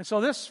 And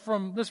so this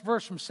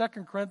verse from 2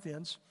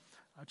 Corinthians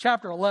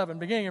chapter 11,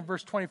 beginning in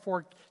verse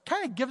 24,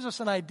 kind of gives us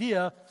an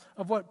idea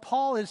of what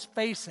Paul is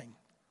facing.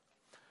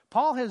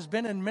 Paul has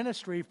been in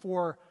ministry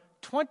for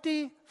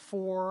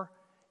 24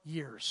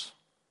 years.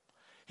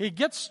 He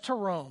gets to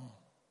Rome,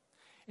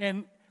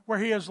 and where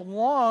he has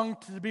longed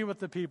to be with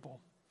the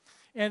people,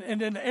 and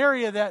in an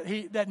area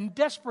that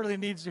desperately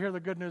needs to hear the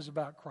good news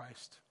about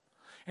Christ.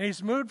 And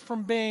he's moved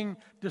from being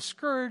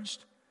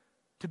discouraged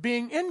to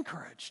being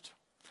encouraged.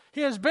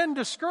 He has been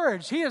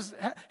discouraged.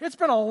 It's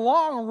been a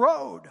long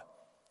road.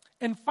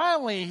 And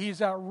finally, he's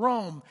at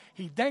Rome.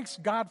 He thanks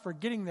God for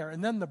getting there.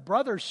 And then the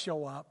brothers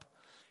show up,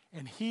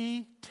 and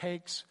he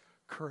takes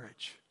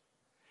courage.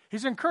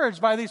 He's encouraged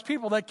by these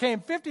people that came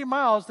 50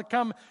 miles to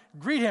come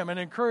greet him and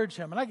encourage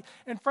him.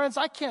 And friends,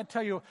 I can't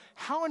tell you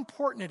how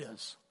important it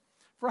is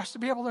for us to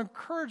be able to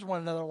encourage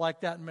one another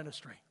like that in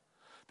ministry.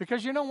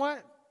 Because you know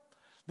what?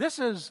 This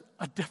is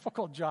a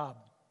difficult job.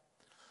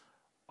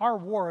 Our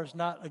war is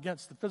not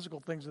against the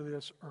physical things of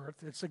this earth.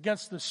 It's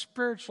against the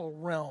spiritual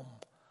realm.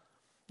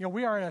 You know,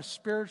 we are in a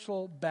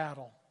spiritual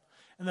battle.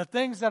 And the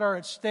things that are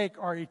at stake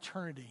are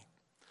eternity.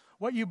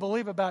 What you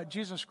believe about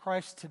Jesus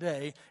Christ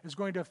today is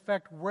going to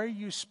affect where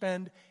you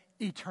spend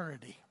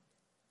eternity.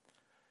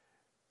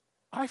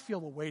 I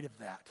feel the weight of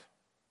that.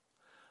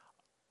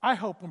 I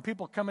hope when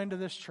people come into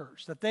this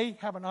church that they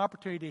have an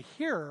opportunity to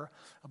hear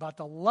about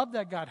the love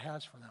that God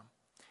has for them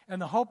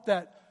and the hope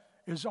that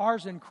is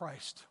ours in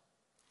Christ.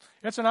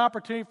 It's an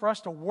opportunity for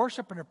us to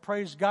worship and to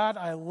praise God.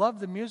 I love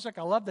the music.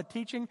 I love the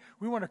teaching.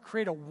 We want to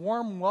create a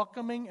warm,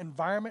 welcoming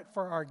environment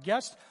for our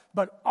guests.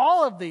 But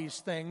all of these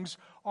things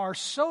are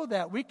so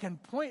that we can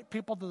point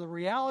people to the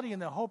reality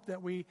and the hope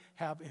that we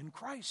have in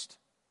Christ.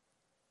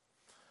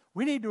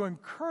 We need to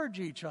encourage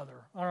each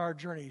other on our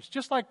journeys,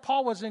 just like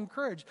Paul was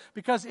encouraged,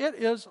 because it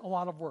is a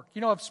lot of work.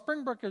 You know, if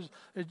Springbrook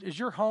is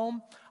your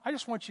home, I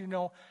just want you to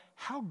know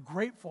how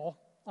grateful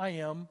I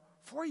am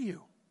for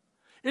you.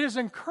 It is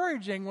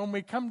encouraging when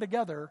we come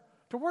together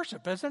to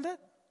worship, isn't it?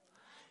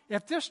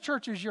 If this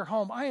church is your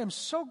home, I am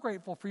so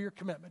grateful for your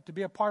commitment to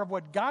be a part of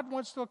what God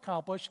wants to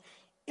accomplish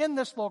in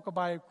this local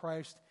body of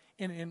Christ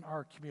and in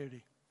our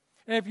community.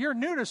 And if you're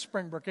new to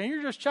Springbrook and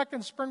you're just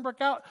checking Springbrook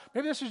out,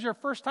 maybe this is your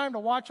first time to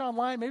watch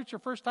online, maybe it's your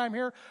first time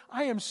here,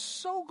 I am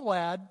so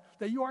glad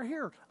that you are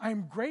here. I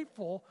am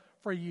grateful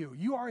for you.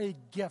 You are a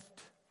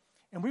gift.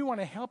 And we want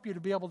to help you to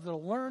be able to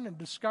learn and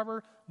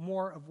discover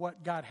more of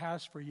what God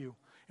has for you.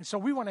 And so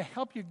we want to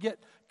help you get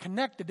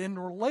connected into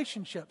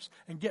relationships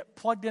and get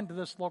plugged into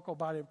this local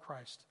body of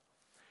Christ.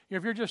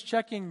 If you're just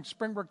checking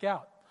Springbrook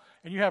out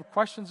and you have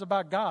questions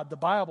about God, the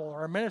Bible,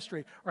 or our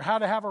ministry, or how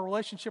to have a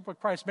relationship with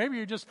Christ, maybe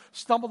you just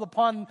stumbled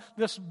upon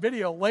this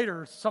video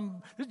later.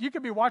 You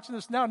could be watching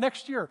this now,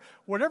 next year.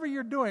 Whatever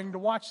you're doing to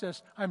watch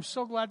this, I'm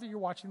so glad that you're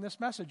watching this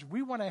message.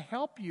 We want to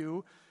help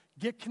you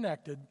get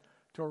connected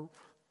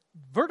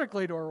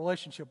vertically to a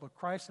relationship with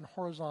Christ and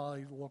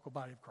horizontally to the local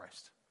body of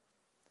Christ.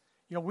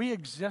 You know, we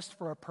exist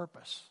for a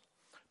purpose,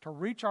 to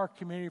reach our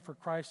community for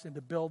Christ and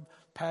to build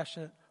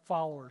passionate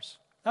followers.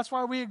 That's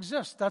why we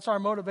exist. That's our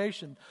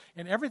motivation.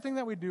 And everything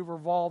that we do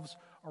revolves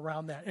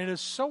around that. And it is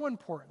so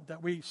important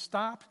that we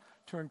stop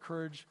to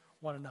encourage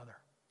one another.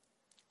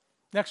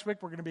 Next week,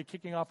 we're going to be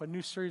kicking off a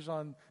new series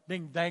on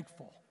being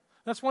thankful.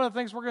 That's one of the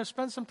things we're going to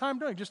spend some time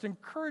doing, just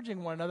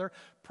encouraging one another,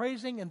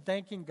 praising and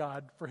thanking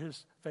God for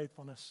his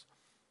faithfulness.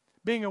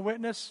 Being a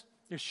witness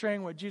is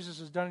sharing what Jesus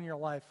has done in your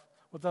life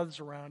with others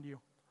around you.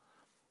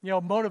 You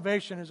know,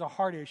 motivation is a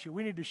heart issue.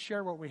 We need to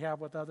share what we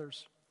have with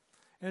others.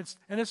 And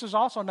this is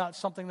also not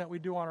something that we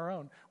do on our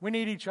own. We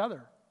need each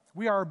other.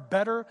 We are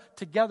better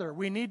together.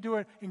 We need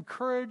to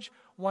encourage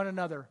one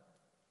another.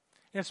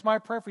 And it's my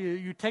prayer for you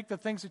that you take the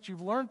things that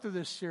you've learned through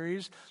this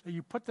series, that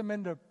you put them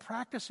into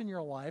practice in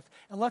your life,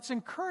 and let's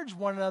encourage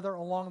one another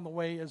along the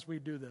way as we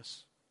do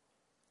this.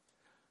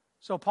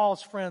 So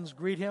Paul's friends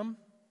greet him.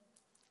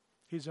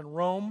 He's in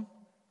Rome.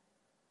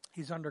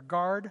 He's under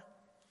guard.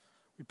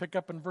 We pick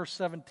up in verse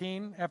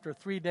 17. After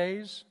 3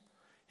 days,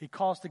 he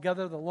calls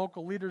together the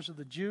local leaders of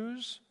the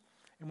Jews.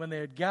 And when they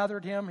had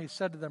gathered him, he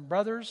said to them,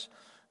 "Brothers,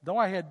 though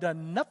I had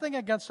done nothing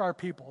against our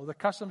people, the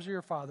customs of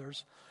your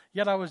fathers,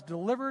 yet I was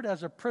delivered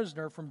as a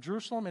prisoner from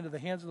Jerusalem into the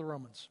hands of the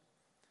Romans.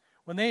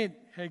 When they had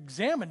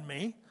examined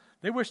me,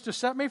 they wished to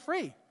set me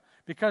free,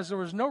 because there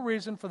was no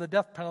reason for the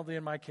death penalty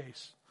in my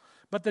case.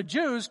 But the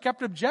Jews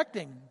kept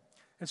objecting,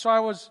 and so I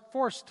was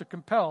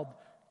compelled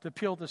to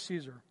appeal to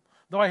Caesar.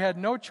 Though I had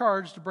no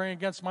charge to bring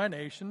against my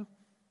nation,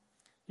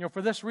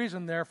 for this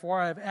reason,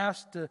 therefore, I have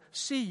asked to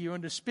see you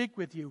and to speak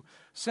with you,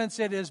 since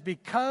it is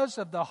because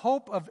of the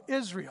hope of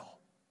Israel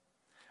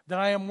that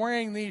I am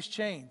wearing these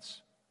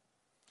chains."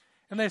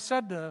 And they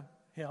said to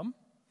him,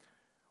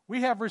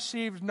 "We have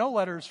received no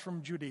letters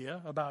from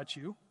Judea about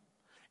you,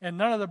 and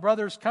none of the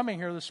brothers coming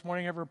here this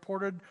morning have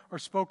reported or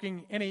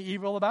spoken any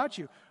evil about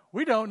you.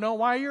 We don't know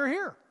why you're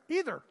here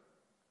either."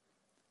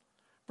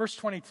 Verse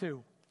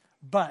 22,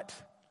 "But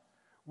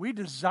we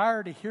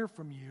desire to hear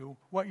from you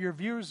what your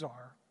views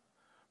are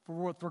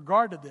with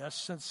regard to this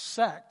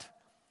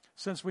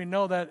since we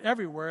know that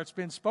everywhere it's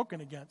been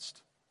spoken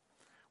against."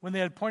 When they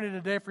had appointed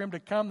a day for him to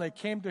come, they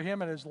came to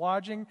him at his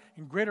lodging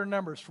in greater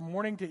numbers. From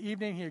morning to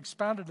evening he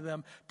expounded to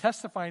them,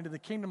 testifying to the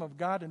kingdom of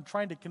God and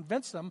trying to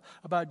convince them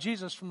about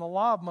Jesus from the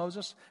law of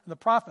Moses and the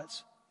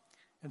prophets.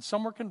 And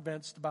some were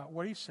convinced about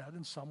what he said,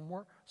 and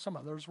some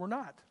others were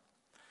not.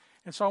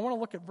 And so I want to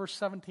look at verse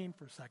 17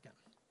 for a second.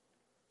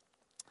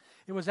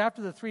 It was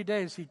after the 3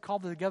 days he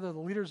called together the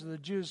leaders of the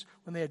Jews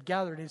when they had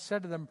gathered. He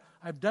said to them,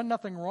 "I've done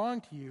nothing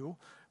wrong to you,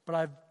 but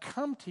I've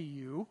come to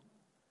you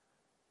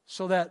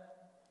so that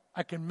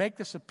I can make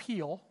this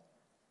appeal."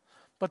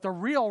 But the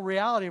real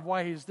reality of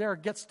why he's there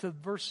gets to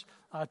verse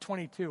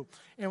 22.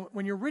 And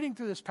when you're reading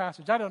through this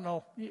passage, I don't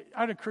know,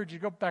 I'd encourage you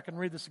to go back and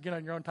read this again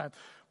on your own time.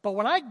 But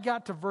when I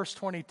got to verse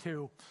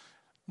 22,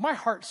 my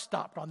heart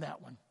stopped on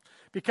that one,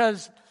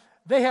 because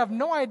they have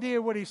no idea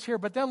what he's here.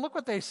 But then look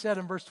what they said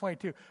in verse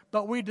 22.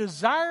 "But we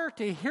desire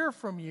to hear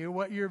from you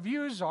what your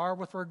views are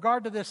with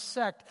regard to this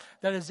sect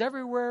that is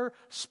everywhere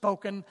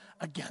spoken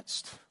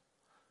against."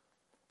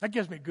 That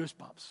gives me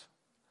goosebumps.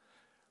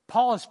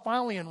 Paul is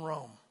finally in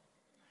Rome.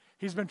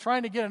 He's been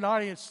trying to get an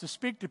audience to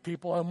speak to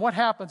people. And what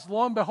happens?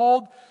 Lo and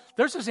behold,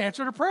 there's his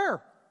answer to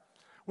prayer.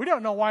 "We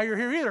don't know why you're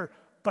here either.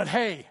 But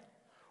hey,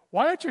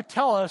 why don't you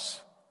tell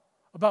us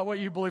about what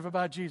you believe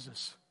about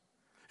Jesus?"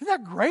 Isn't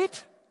that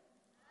great?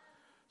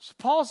 So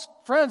Paul's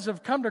friends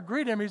have come to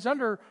greet him. He's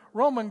under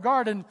Roman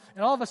guard, and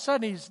all of a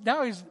sudden he's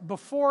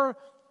before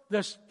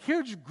this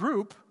huge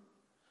group,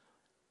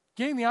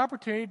 getting the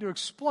opportunity to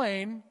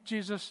explain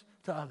Jesus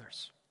to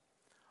others.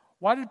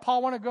 Why did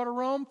Paul want to go to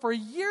Rome? For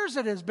years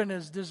it has been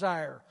his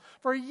desire.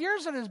 For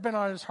years it has been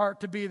on his heart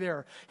to be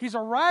there. He's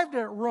arrived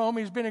at Rome.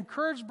 He's been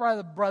encouraged by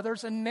the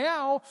brothers, and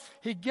now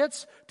he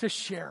gets to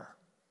share.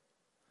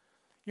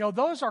 You know,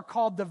 those are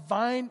called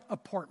divine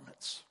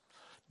appointments.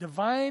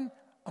 Divine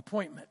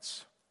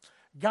appointments.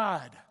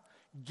 God,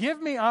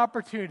 give me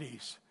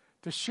opportunities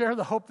to share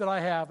the hope that I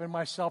have in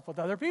myself with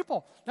other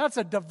people. That's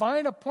a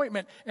divine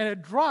appointment, and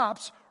it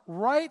drops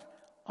right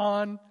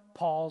on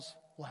Paul's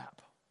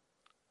lap.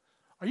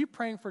 Are you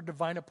praying for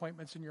divine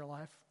appointments in your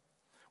life?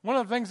 One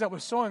of the things that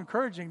was so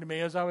encouraging to me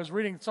as I was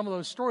reading some of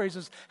those stories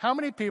is how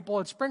many people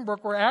at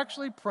Springbrook were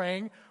actually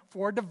praying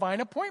for divine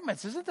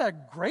appointments. Isn't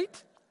that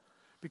great?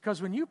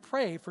 Because when you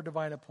pray for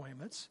divine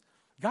appointments,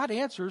 God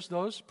answers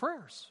those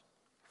prayers.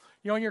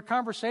 You know, in your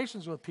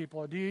conversations with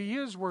people, do you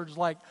use words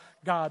like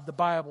God, the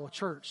Bible,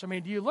 church? I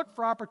mean, do you look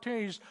for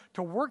opportunities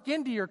to work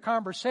into your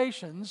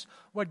conversations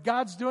what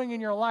God's doing in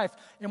your life?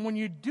 And when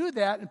you do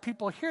that and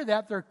people hear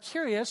that, they're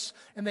curious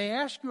and they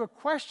ask you a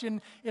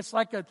question, it's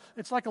like a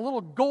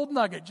little gold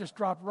nugget just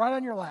dropped right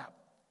on your lap.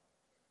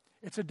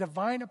 It's a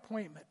divine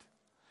appointment.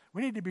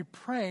 We need to be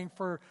praying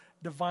for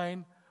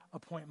divine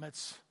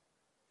appointments.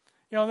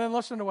 You know, then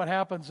listen to what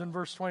happens in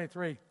verse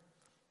 23.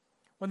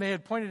 When they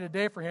had appointed a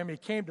day for him, he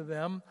came to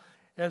them,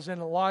 as in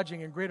a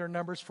lodging in greater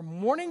numbers. From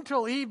morning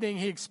till evening,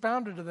 he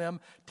expounded to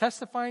them,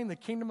 testifying the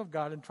kingdom of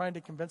God and trying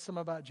to convince them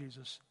about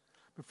Jesus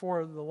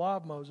before the law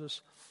of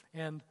Moses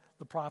and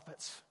the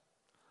prophets.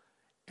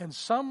 And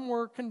some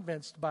were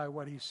convinced by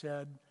what he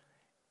said,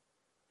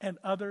 and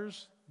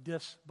others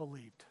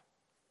disbelieved.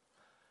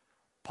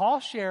 Paul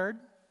shared,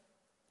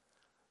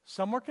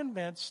 some were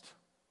convinced,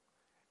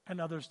 and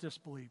others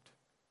disbelieved.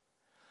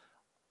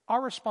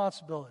 Our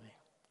responsibility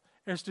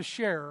is to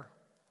share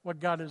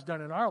what God has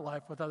done in our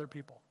life with other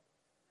people.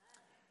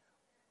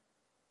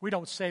 We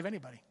don't save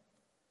anybody.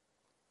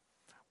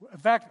 In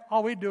fact,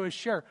 all we do is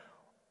share.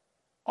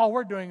 All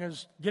we're doing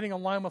is getting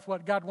in line with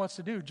what God wants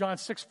to do. John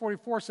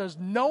 6:44 says,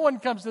 no one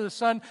comes to the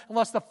Son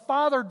unless the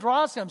Father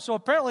draws him. So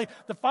apparently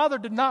the Father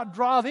did not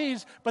draw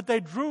these, but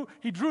he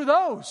drew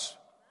those.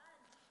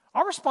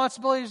 Our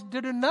responsibility is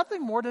to do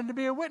nothing more than to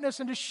be a witness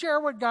and to share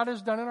what God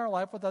has done in our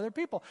life with other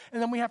people. And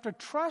then we have to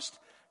trust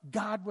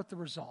God with the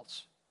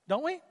results.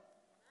 Don't we?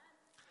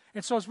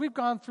 And so as we've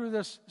gone through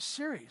this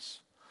series,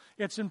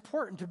 it's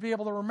important to be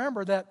able to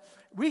remember that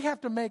we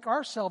have to make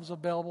ourselves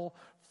available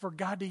for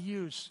God to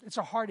use. It's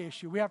a heart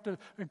issue. We have to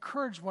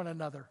encourage one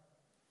another.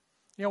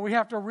 You know, we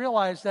have to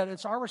realize that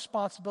it's our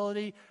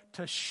responsibility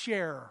to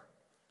share,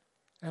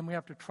 and we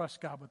have to trust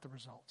God with the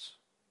results.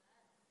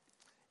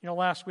 You know,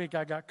 last week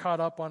I got caught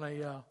up on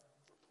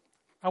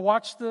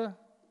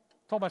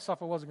told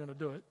myself I wasn't going to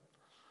do it,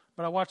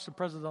 but I watched the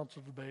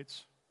presidential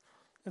debates.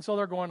 And so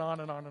they're going on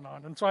and on and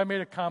on. And so I made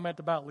a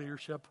comment about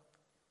leadership.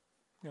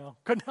 You know,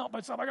 couldn't help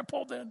myself. I got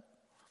pulled in.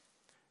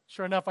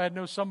 Sure enough, I had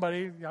known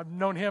somebody. I've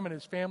known him and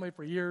his family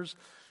for years.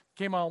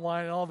 Came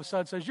online and all of a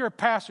sudden says, you're a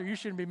pastor. You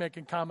shouldn't be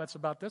making comments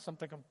about this. I'm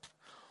thinking,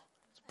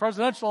 it's a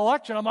presidential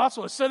election. I'm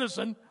also a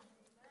citizen.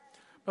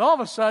 But all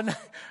of a sudden,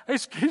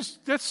 it's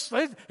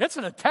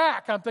an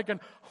attack. I'm thinking,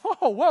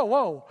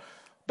 whoa.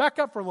 Back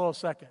up for a little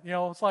second. You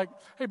know, it's like,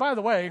 hey, by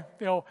the way,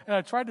 you know, and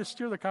I tried to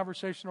steer the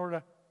conversation in order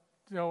to,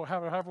 you know,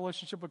 have a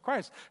relationship with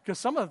Christ. Because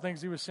some of the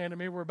things he was saying to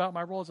me were about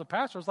my role as a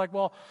pastor. It's like,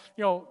 well,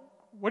 you know,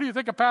 what do you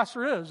think a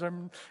pastor is?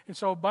 And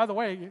so, by the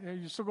way,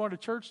 you're still going to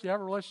church? Do you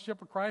have a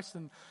relationship with Christ?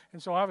 And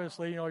so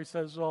obviously, you know, he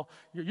says, well,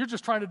 you're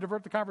just trying to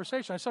divert the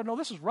conversation. I said, no,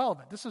 this is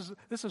relevant. This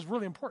is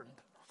really important.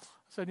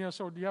 I said, you know,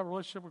 so do you have a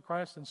relationship with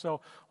Christ? And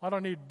so, well, I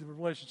don't need a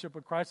relationship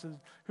with Christ.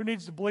 Who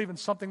needs to believe in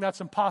something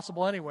that's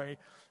impossible anyway?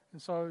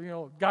 And so, you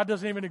know, God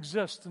doesn't even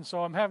exist. And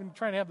so I'm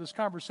trying to have this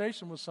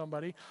conversation with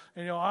somebody.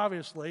 And, you know,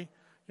 obviously,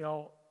 you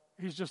know,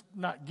 he's just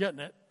not getting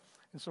it.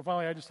 And so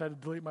finally I just had to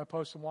delete my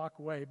post and walk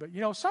away. But,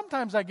 you know,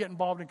 sometimes I get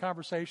involved in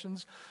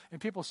conversations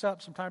and people set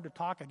up some time to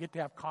talk. I get to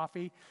have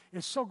coffee.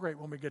 It's so great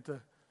when we get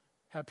to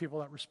have people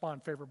that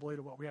respond favorably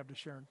to what we have to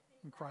share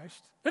in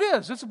Christ. It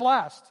is. It's a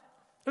blast.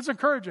 It's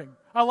encouraging.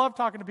 I love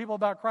talking to people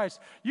about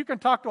Christ. You can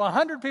talk to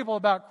 100 people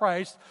about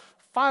Christ.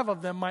 5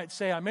 of them might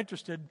say, I'm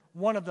interested.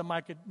 1 of them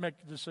might make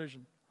a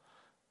decision.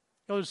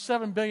 You know, there's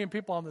 7 billion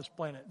people on this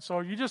planet. So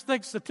you just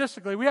think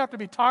statistically, we have to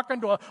be talking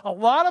to a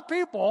lot of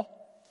people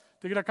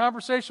to get a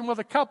conversation with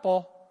a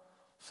couple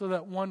so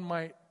that one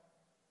might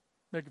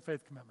make a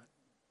faith commitment.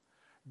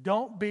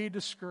 Don't be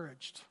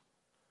discouraged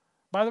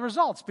by the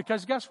results,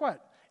 because guess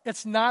what?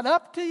 It's not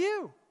up to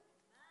you.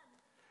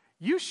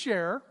 You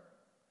share,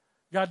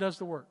 God does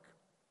the work.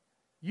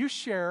 You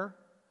share,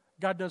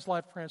 God does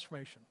life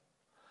transformation.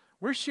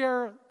 We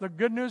share the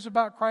good news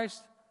about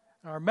Christ,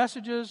 our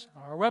messages,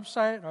 our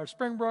website, our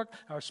Springbrook,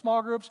 our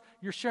small groups.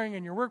 You're sharing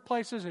in your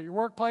workplaces, at your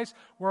workplace.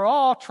 We're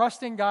all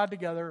trusting God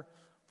together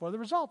for the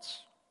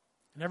results.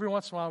 And every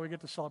once in a while, we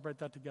get to celebrate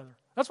that together.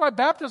 That's why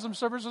baptism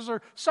services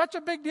are such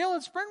a big deal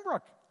at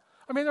Springbrook.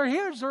 I mean, they're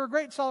huge. They're a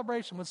great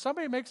celebration. When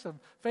somebody makes a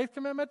faith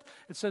commitment,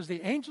 it says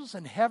the angels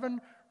in heaven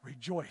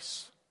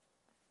rejoice.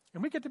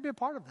 And we get to be a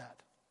part of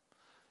that.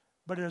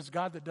 But it is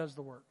God that does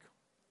the work.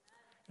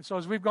 And so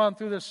as we've gone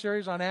through this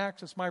series on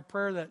Acts, it's my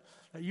prayer that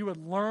you would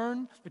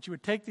learn, that you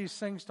would take these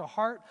things to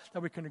heart,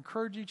 that we can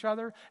encourage each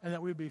other, and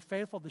that we would be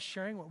faithful to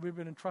sharing what we've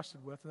been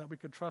entrusted with, and that we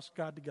could trust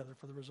God together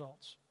for the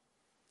results.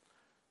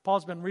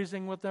 Paul's been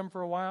reasoning with them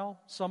for a while.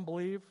 Some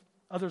believe.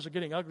 Others are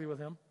getting ugly with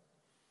him.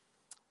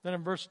 Then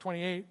in verse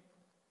 28,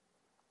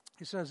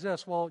 he says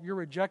this, well, you're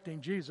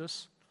rejecting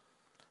Jesus.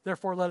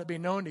 Therefore, let it be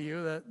known to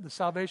you that the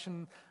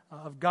salvation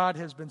of God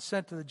has been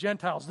sent to the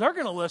Gentiles. They're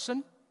going to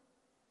listen.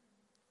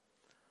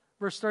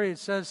 Verse 30, it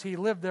says, he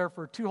lived there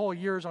for 2 whole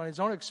years on his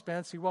own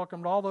expense. He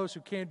welcomed all those who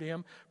came to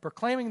him,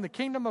 proclaiming the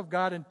kingdom of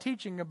God and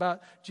teaching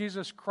about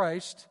Jesus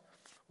Christ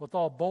with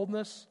all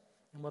boldness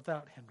and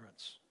without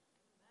hindrance.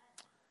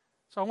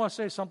 So I want to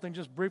say something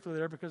just briefly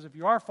there, because if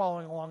you are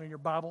following along in your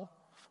Bible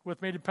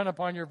with me, depending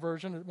upon your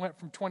version, it went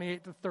from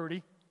 28 to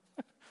 30.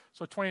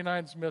 So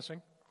 29 is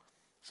missing.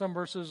 Some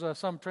verses,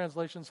 some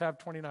translations have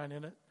 29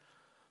 in it.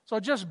 So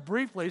just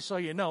briefly, so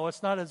you know,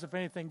 it's not as if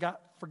anything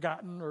got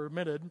forgotten or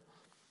omitted.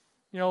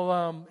 You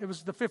know, it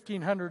was the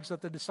 1500s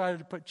that they decided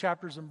to put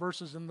chapters and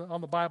verses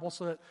on the Bible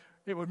so that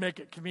it would make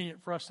it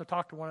convenient for us to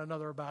talk to one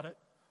another about it.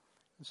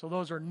 And so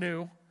those are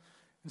new.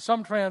 In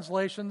some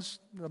translations,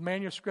 the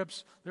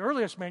manuscripts, the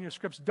earliest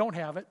manuscripts don't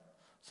have it.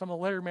 Some of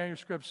the later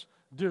manuscripts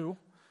do.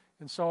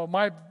 And so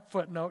my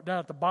footnote down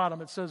at the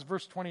bottom, it says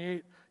verse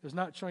 28 is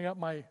not showing up.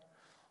 My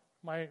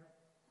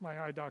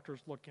eye doctor is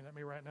looking at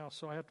me right now,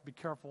 so I have to be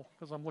careful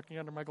because I'm looking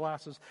under my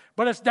glasses.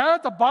 But it's down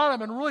at the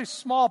bottom in really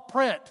small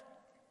print.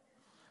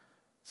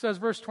 It says,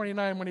 verse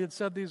 29, when he had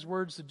said these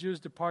words, the Jews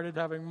departed,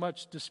 having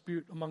much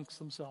dispute amongst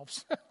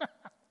themselves.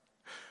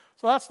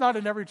 So that's not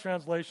in every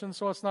translation,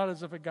 so it's not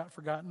as if it got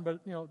forgotten, but,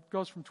 you know, it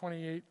goes from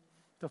 28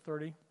 to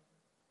 30. You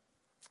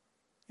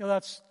know,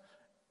 that's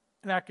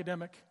an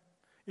academic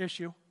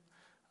issue,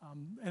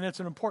 and it's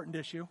an important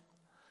issue.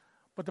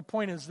 But the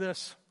point is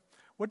this: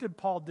 what did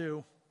Paul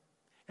do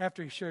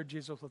after he shared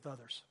Jesus with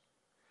others?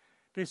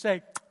 Did he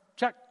say,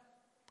 check,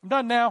 I'm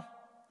done now,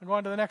 and go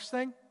on to the next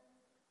thing?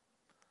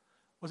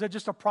 Was it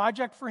just a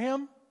project for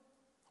him?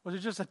 Was it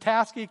just a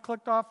task he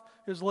clicked off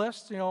his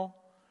list? You know,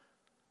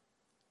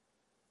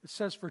 it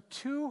says for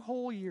 2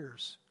 whole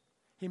years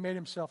he made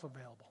himself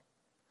available.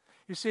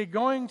 You see,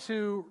 going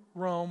to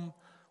Rome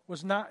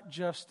was not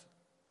just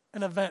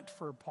an event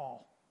for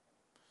Paul.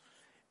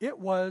 It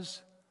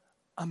was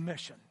a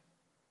mission.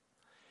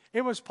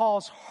 It was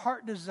Paul's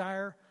heart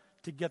desire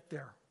to get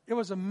there. It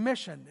was a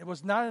mission. It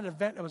was not an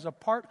event. It was a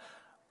part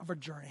of a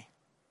journey.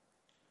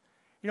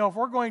 You know, if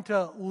we're going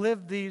to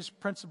live these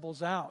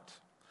principles out,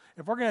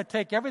 if we're going to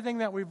take everything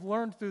that we've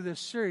learned through this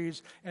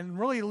series and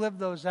really live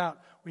those out,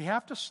 we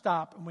have to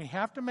stop and we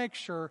have to make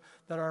sure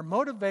that our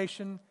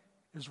motivation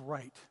is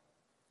right.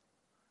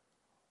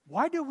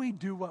 Why do we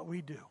do what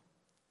we do?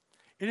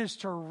 It is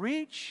to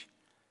reach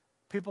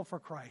people for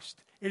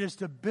Christ. It is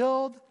to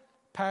build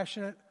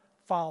passionate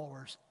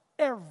followers.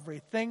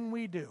 Everything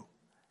we do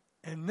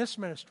in this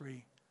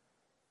ministry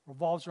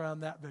revolves around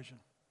that vision.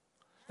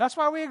 That's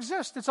why we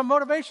exist. It's a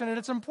motivation, and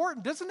it's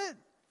important, isn't it?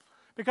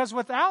 Because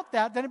without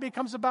that, then it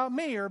becomes about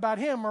me or about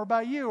him or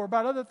about you or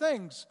about other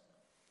things.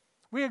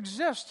 We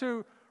exist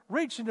to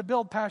reach and to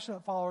build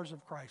passionate followers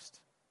of Christ.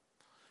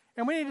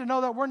 And we need to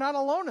know that we're not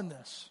alone in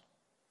this.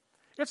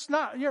 It's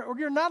not,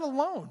 you're not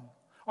alone.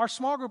 Our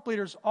small group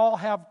leaders all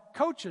have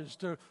coaches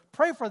to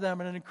pray for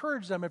them and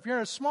encourage them. If you're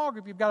in a small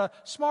group, you've got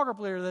a small group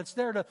leader that's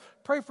there to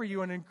pray for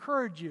you and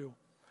encourage you.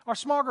 Our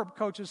small group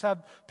coaches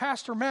have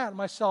Pastor Matt and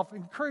myself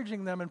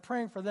encouraging them and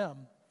praying for them.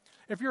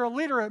 If you're a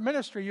leader at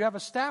ministry, you have a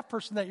staff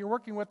person that you're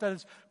working with that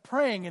is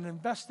praying and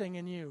investing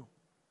in you.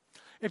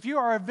 If you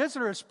are a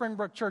visitor at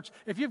Springbrook Church,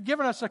 if you've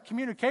given us a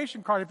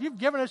communication card, if you've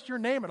given us your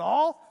name at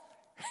all,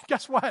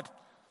 guess what?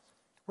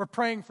 We're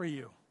praying for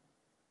you.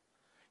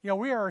 You know,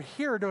 we are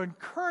here to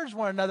encourage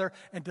one another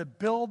and to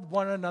build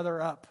one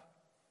another up.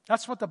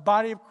 That's what the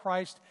body of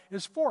Christ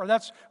is for.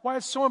 That's why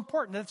it's so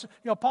important. It's, you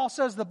know, Paul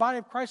says the body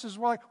of Christ is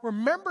we're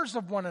members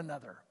of one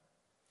another.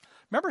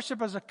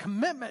 Membership is a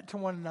commitment to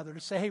one another to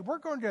say, hey, we're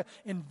going to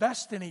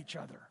invest in each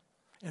other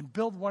and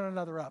build one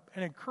another up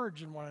and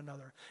encourage in one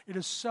another. It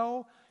is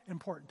so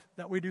important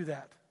that we do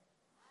that.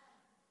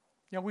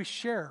 You know, we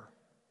share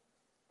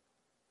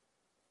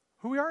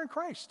who we are in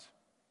Christ.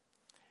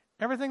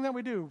 Everything that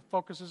we do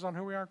focuses on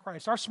who we are in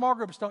Christ. Our small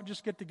groups don't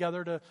just get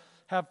together to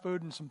have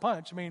food and some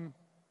punch. I mean,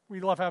 we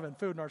love having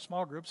food in our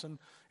small groups, and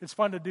it's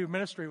fun to do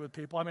ministry with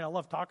people. I mean, I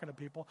love talking to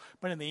people.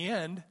 But in the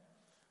end,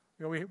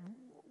 you know,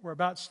 we're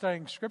about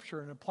studying Scripture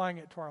and applying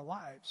it to our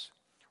lives.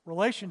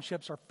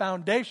 Relationships are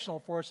foundational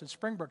for us at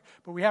Springbrook,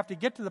 but we have to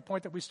get to the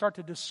point that we start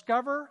to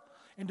discover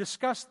and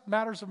discuss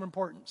matters of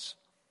importance.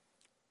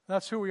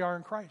 That's who we are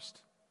in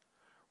Christ.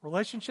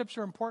 Relationships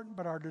are important,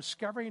 but our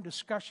discovery and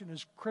discussion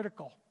is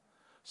critical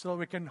so that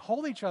we can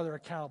hold each other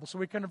accountable, so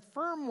we can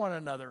affirm one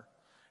another,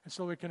 and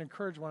so we can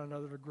encourage one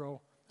another to grow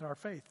in our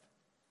faith.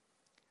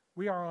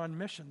 We are on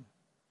mission.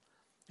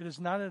 It is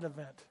not an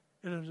event.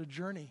 It is a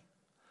journey.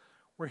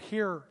 We're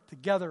here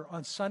together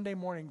on Sunday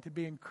morning to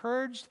be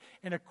encouraged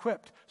and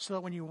equipped so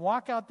that when you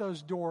walk out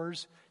those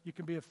doors, you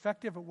can be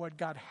effective at what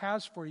God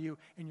has for you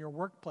in your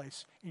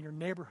workplace, in your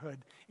neighborhood,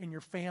 in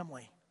your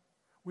family.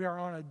 We are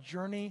on a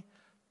journey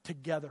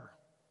together.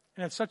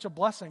 And it's such a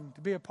blessing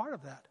to be a part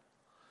of that.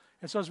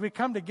 And so as we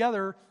come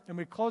together and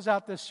we close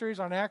out this series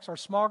on Acts, our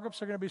small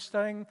groups are going to be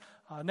studying.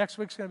 Next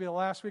week's going to be the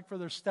last week for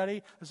their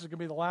study. This is going to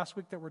be the last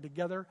week that we're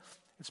together.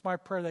 It's my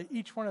prayer that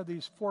each one of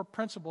these 4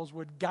 principles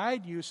would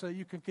guide you so that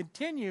you can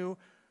continue,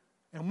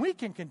 and we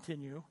can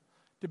continue,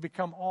 to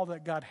become all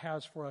that God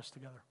has for us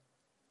together.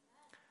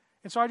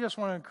 And so I just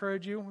want to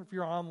encourage you, if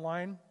you're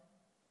online,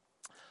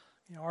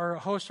 our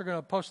hosts are going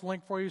to post a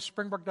link for you,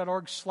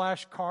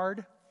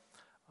 springbrook.org/card.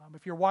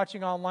 If you're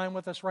watching online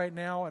with us right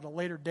now at a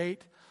later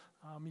date,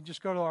 you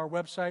just go to our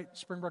website,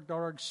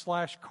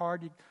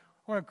 springbrook.org/card.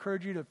 I want to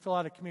encourage you to fill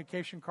out a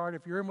communication card.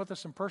 If you're in with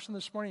us in person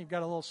this morning, you've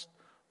got a little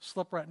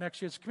slip right next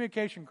to you. It's a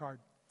communication card.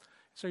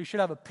 So you should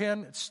have a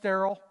pen. It's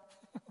sterile.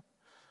 I want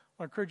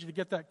to encourage you to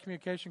get that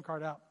communication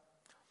card out.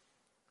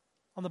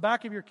 On the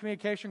back of your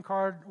communication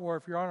card, or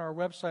if you're on our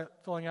website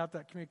filling out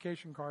that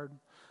communication card,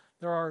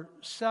 there are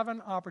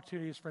 7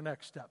 opportunities for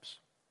next steps.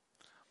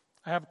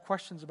 I have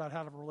questions about how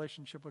to have a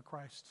relationship with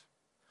Christ.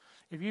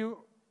 If you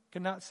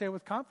cannot say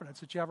with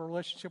confidence that you have a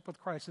relationship with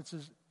Christ, it's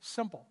as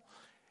simple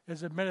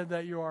as admitting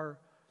that you are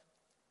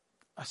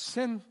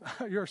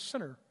you're a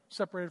sinner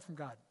separated from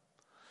God.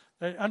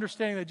 That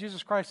understanding that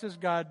Jesus Christ is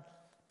God,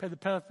 paid the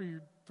penalty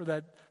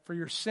for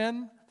your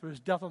sin through his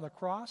death on the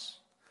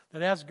cross.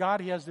 That as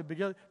God, he has the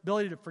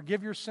ability to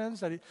forgive your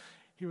sins, that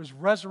he was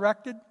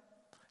resurrected.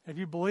 If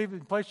you believe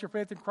and place your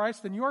faith in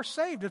Christ, then you are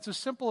saved. It's as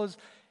simple as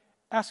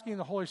asking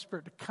the Holy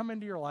Spirit to come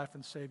into your life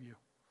and save you.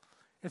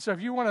 And so if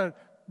you want to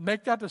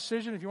make that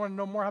decision, if you want to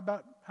know more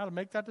about how to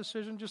make that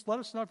decision, just let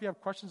us know if you have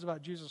questions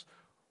about Jesus.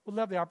 We'll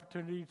have the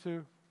opportunity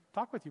to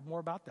talk with you more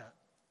about that.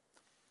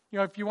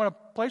 If you want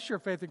to place your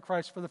faith in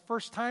Christ for the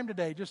first time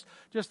today, just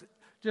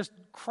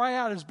cry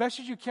out as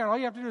best as you can. All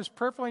you have to do is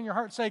prayerfully in your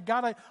heart say,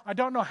 God, I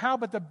don't know how,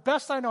 but the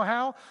best I know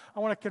how, I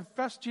want to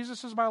confess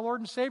Jesus as my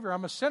Lord and Savior.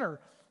 I'm a sinner.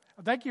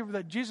 Thank you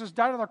that Jesus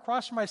died on the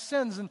cross for my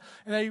sins, and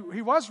that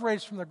he was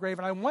raised from the grave,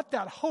 and I want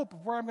that hope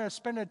of where I'm going to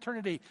spend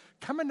eternity.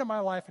 Come into my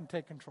life and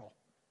take control.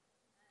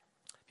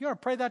 If you want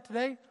to pray that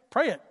today,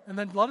 pray it, and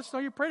then let us know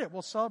you prayed it.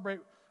 We'll celebrate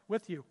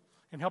with you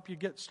and help you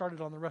get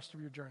started on the rest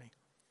of your journey.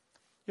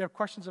 If you have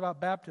questions about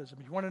baptism,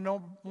 if you want to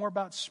know more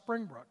about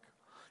Springbrook,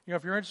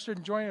 if you're interested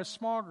in joining a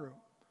small group,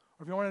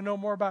 or if you want to know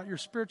more about your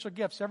spiritual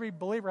gifts, every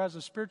believer has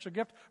a spiritual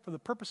gift for the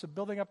purpose of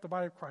building up the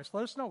body of Christ.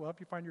 Let us know. We'll help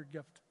you find your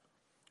gift.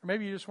 Or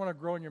maybe you just want to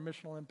grow in your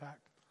missional impact.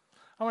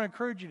 I want to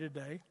encourage you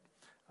today,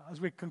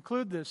 as we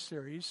conclude this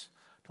series,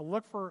 to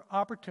look for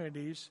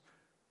opportunities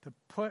to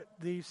put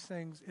these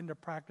things into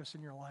practice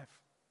in your life.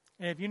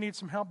 And if you need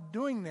some help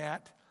doing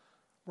that,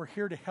 we're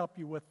here to help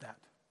you with that.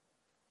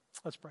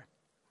 Let's pray.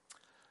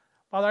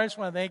 Father, I just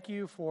want to thank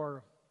you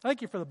for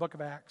the book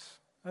of Acts.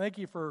 I thank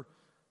you for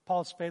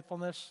Paul's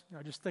faithfulness.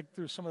 I just think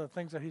through some of the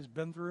things that he's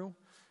been through.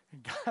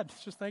 And God,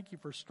 just thank you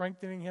for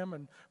strengthening him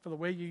and for the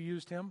way you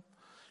used him.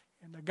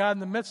 And God, in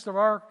the midst of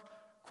our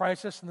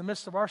crisis, in the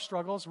midst of our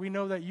struggles, we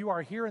know that you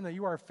are here and that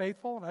you are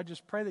faithful. And I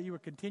just pray that you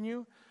would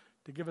continue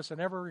to give us an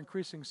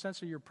ever-increasing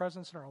sense of your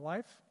presence in our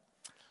life.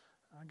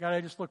 God,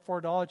 I just look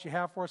forward to all that you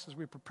have for us as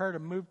we prepare to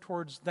move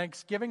towards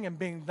Thanksgiving and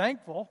being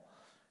thankful,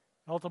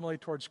 and ultimately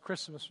towards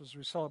Christmas as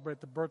we celebrate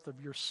the birth of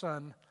your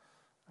Son.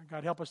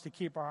 God, help us to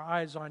keep our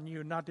eyes on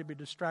you, not to be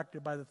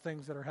distracted by the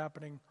things that are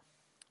happening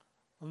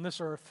on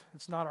this earth.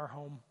 It's not our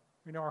home.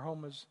 We know our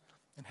home is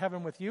in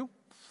heaven with you.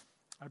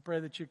 I pray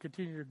that you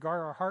continue to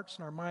guard our hearts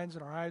and our minds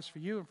and our eyes for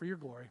you and for your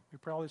glory. We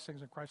pray all these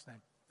things in Christ's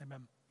name.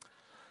 Amen.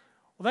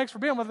 Well, thanks for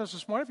being with us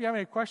this morning. If you have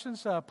any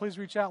questions, please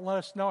reach out and let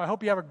us know. I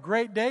hope you have a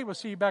great day. We'll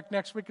see you back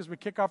next week as we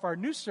kick off our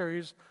new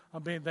series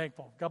on being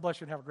thankful. God bless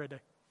you and have a great day.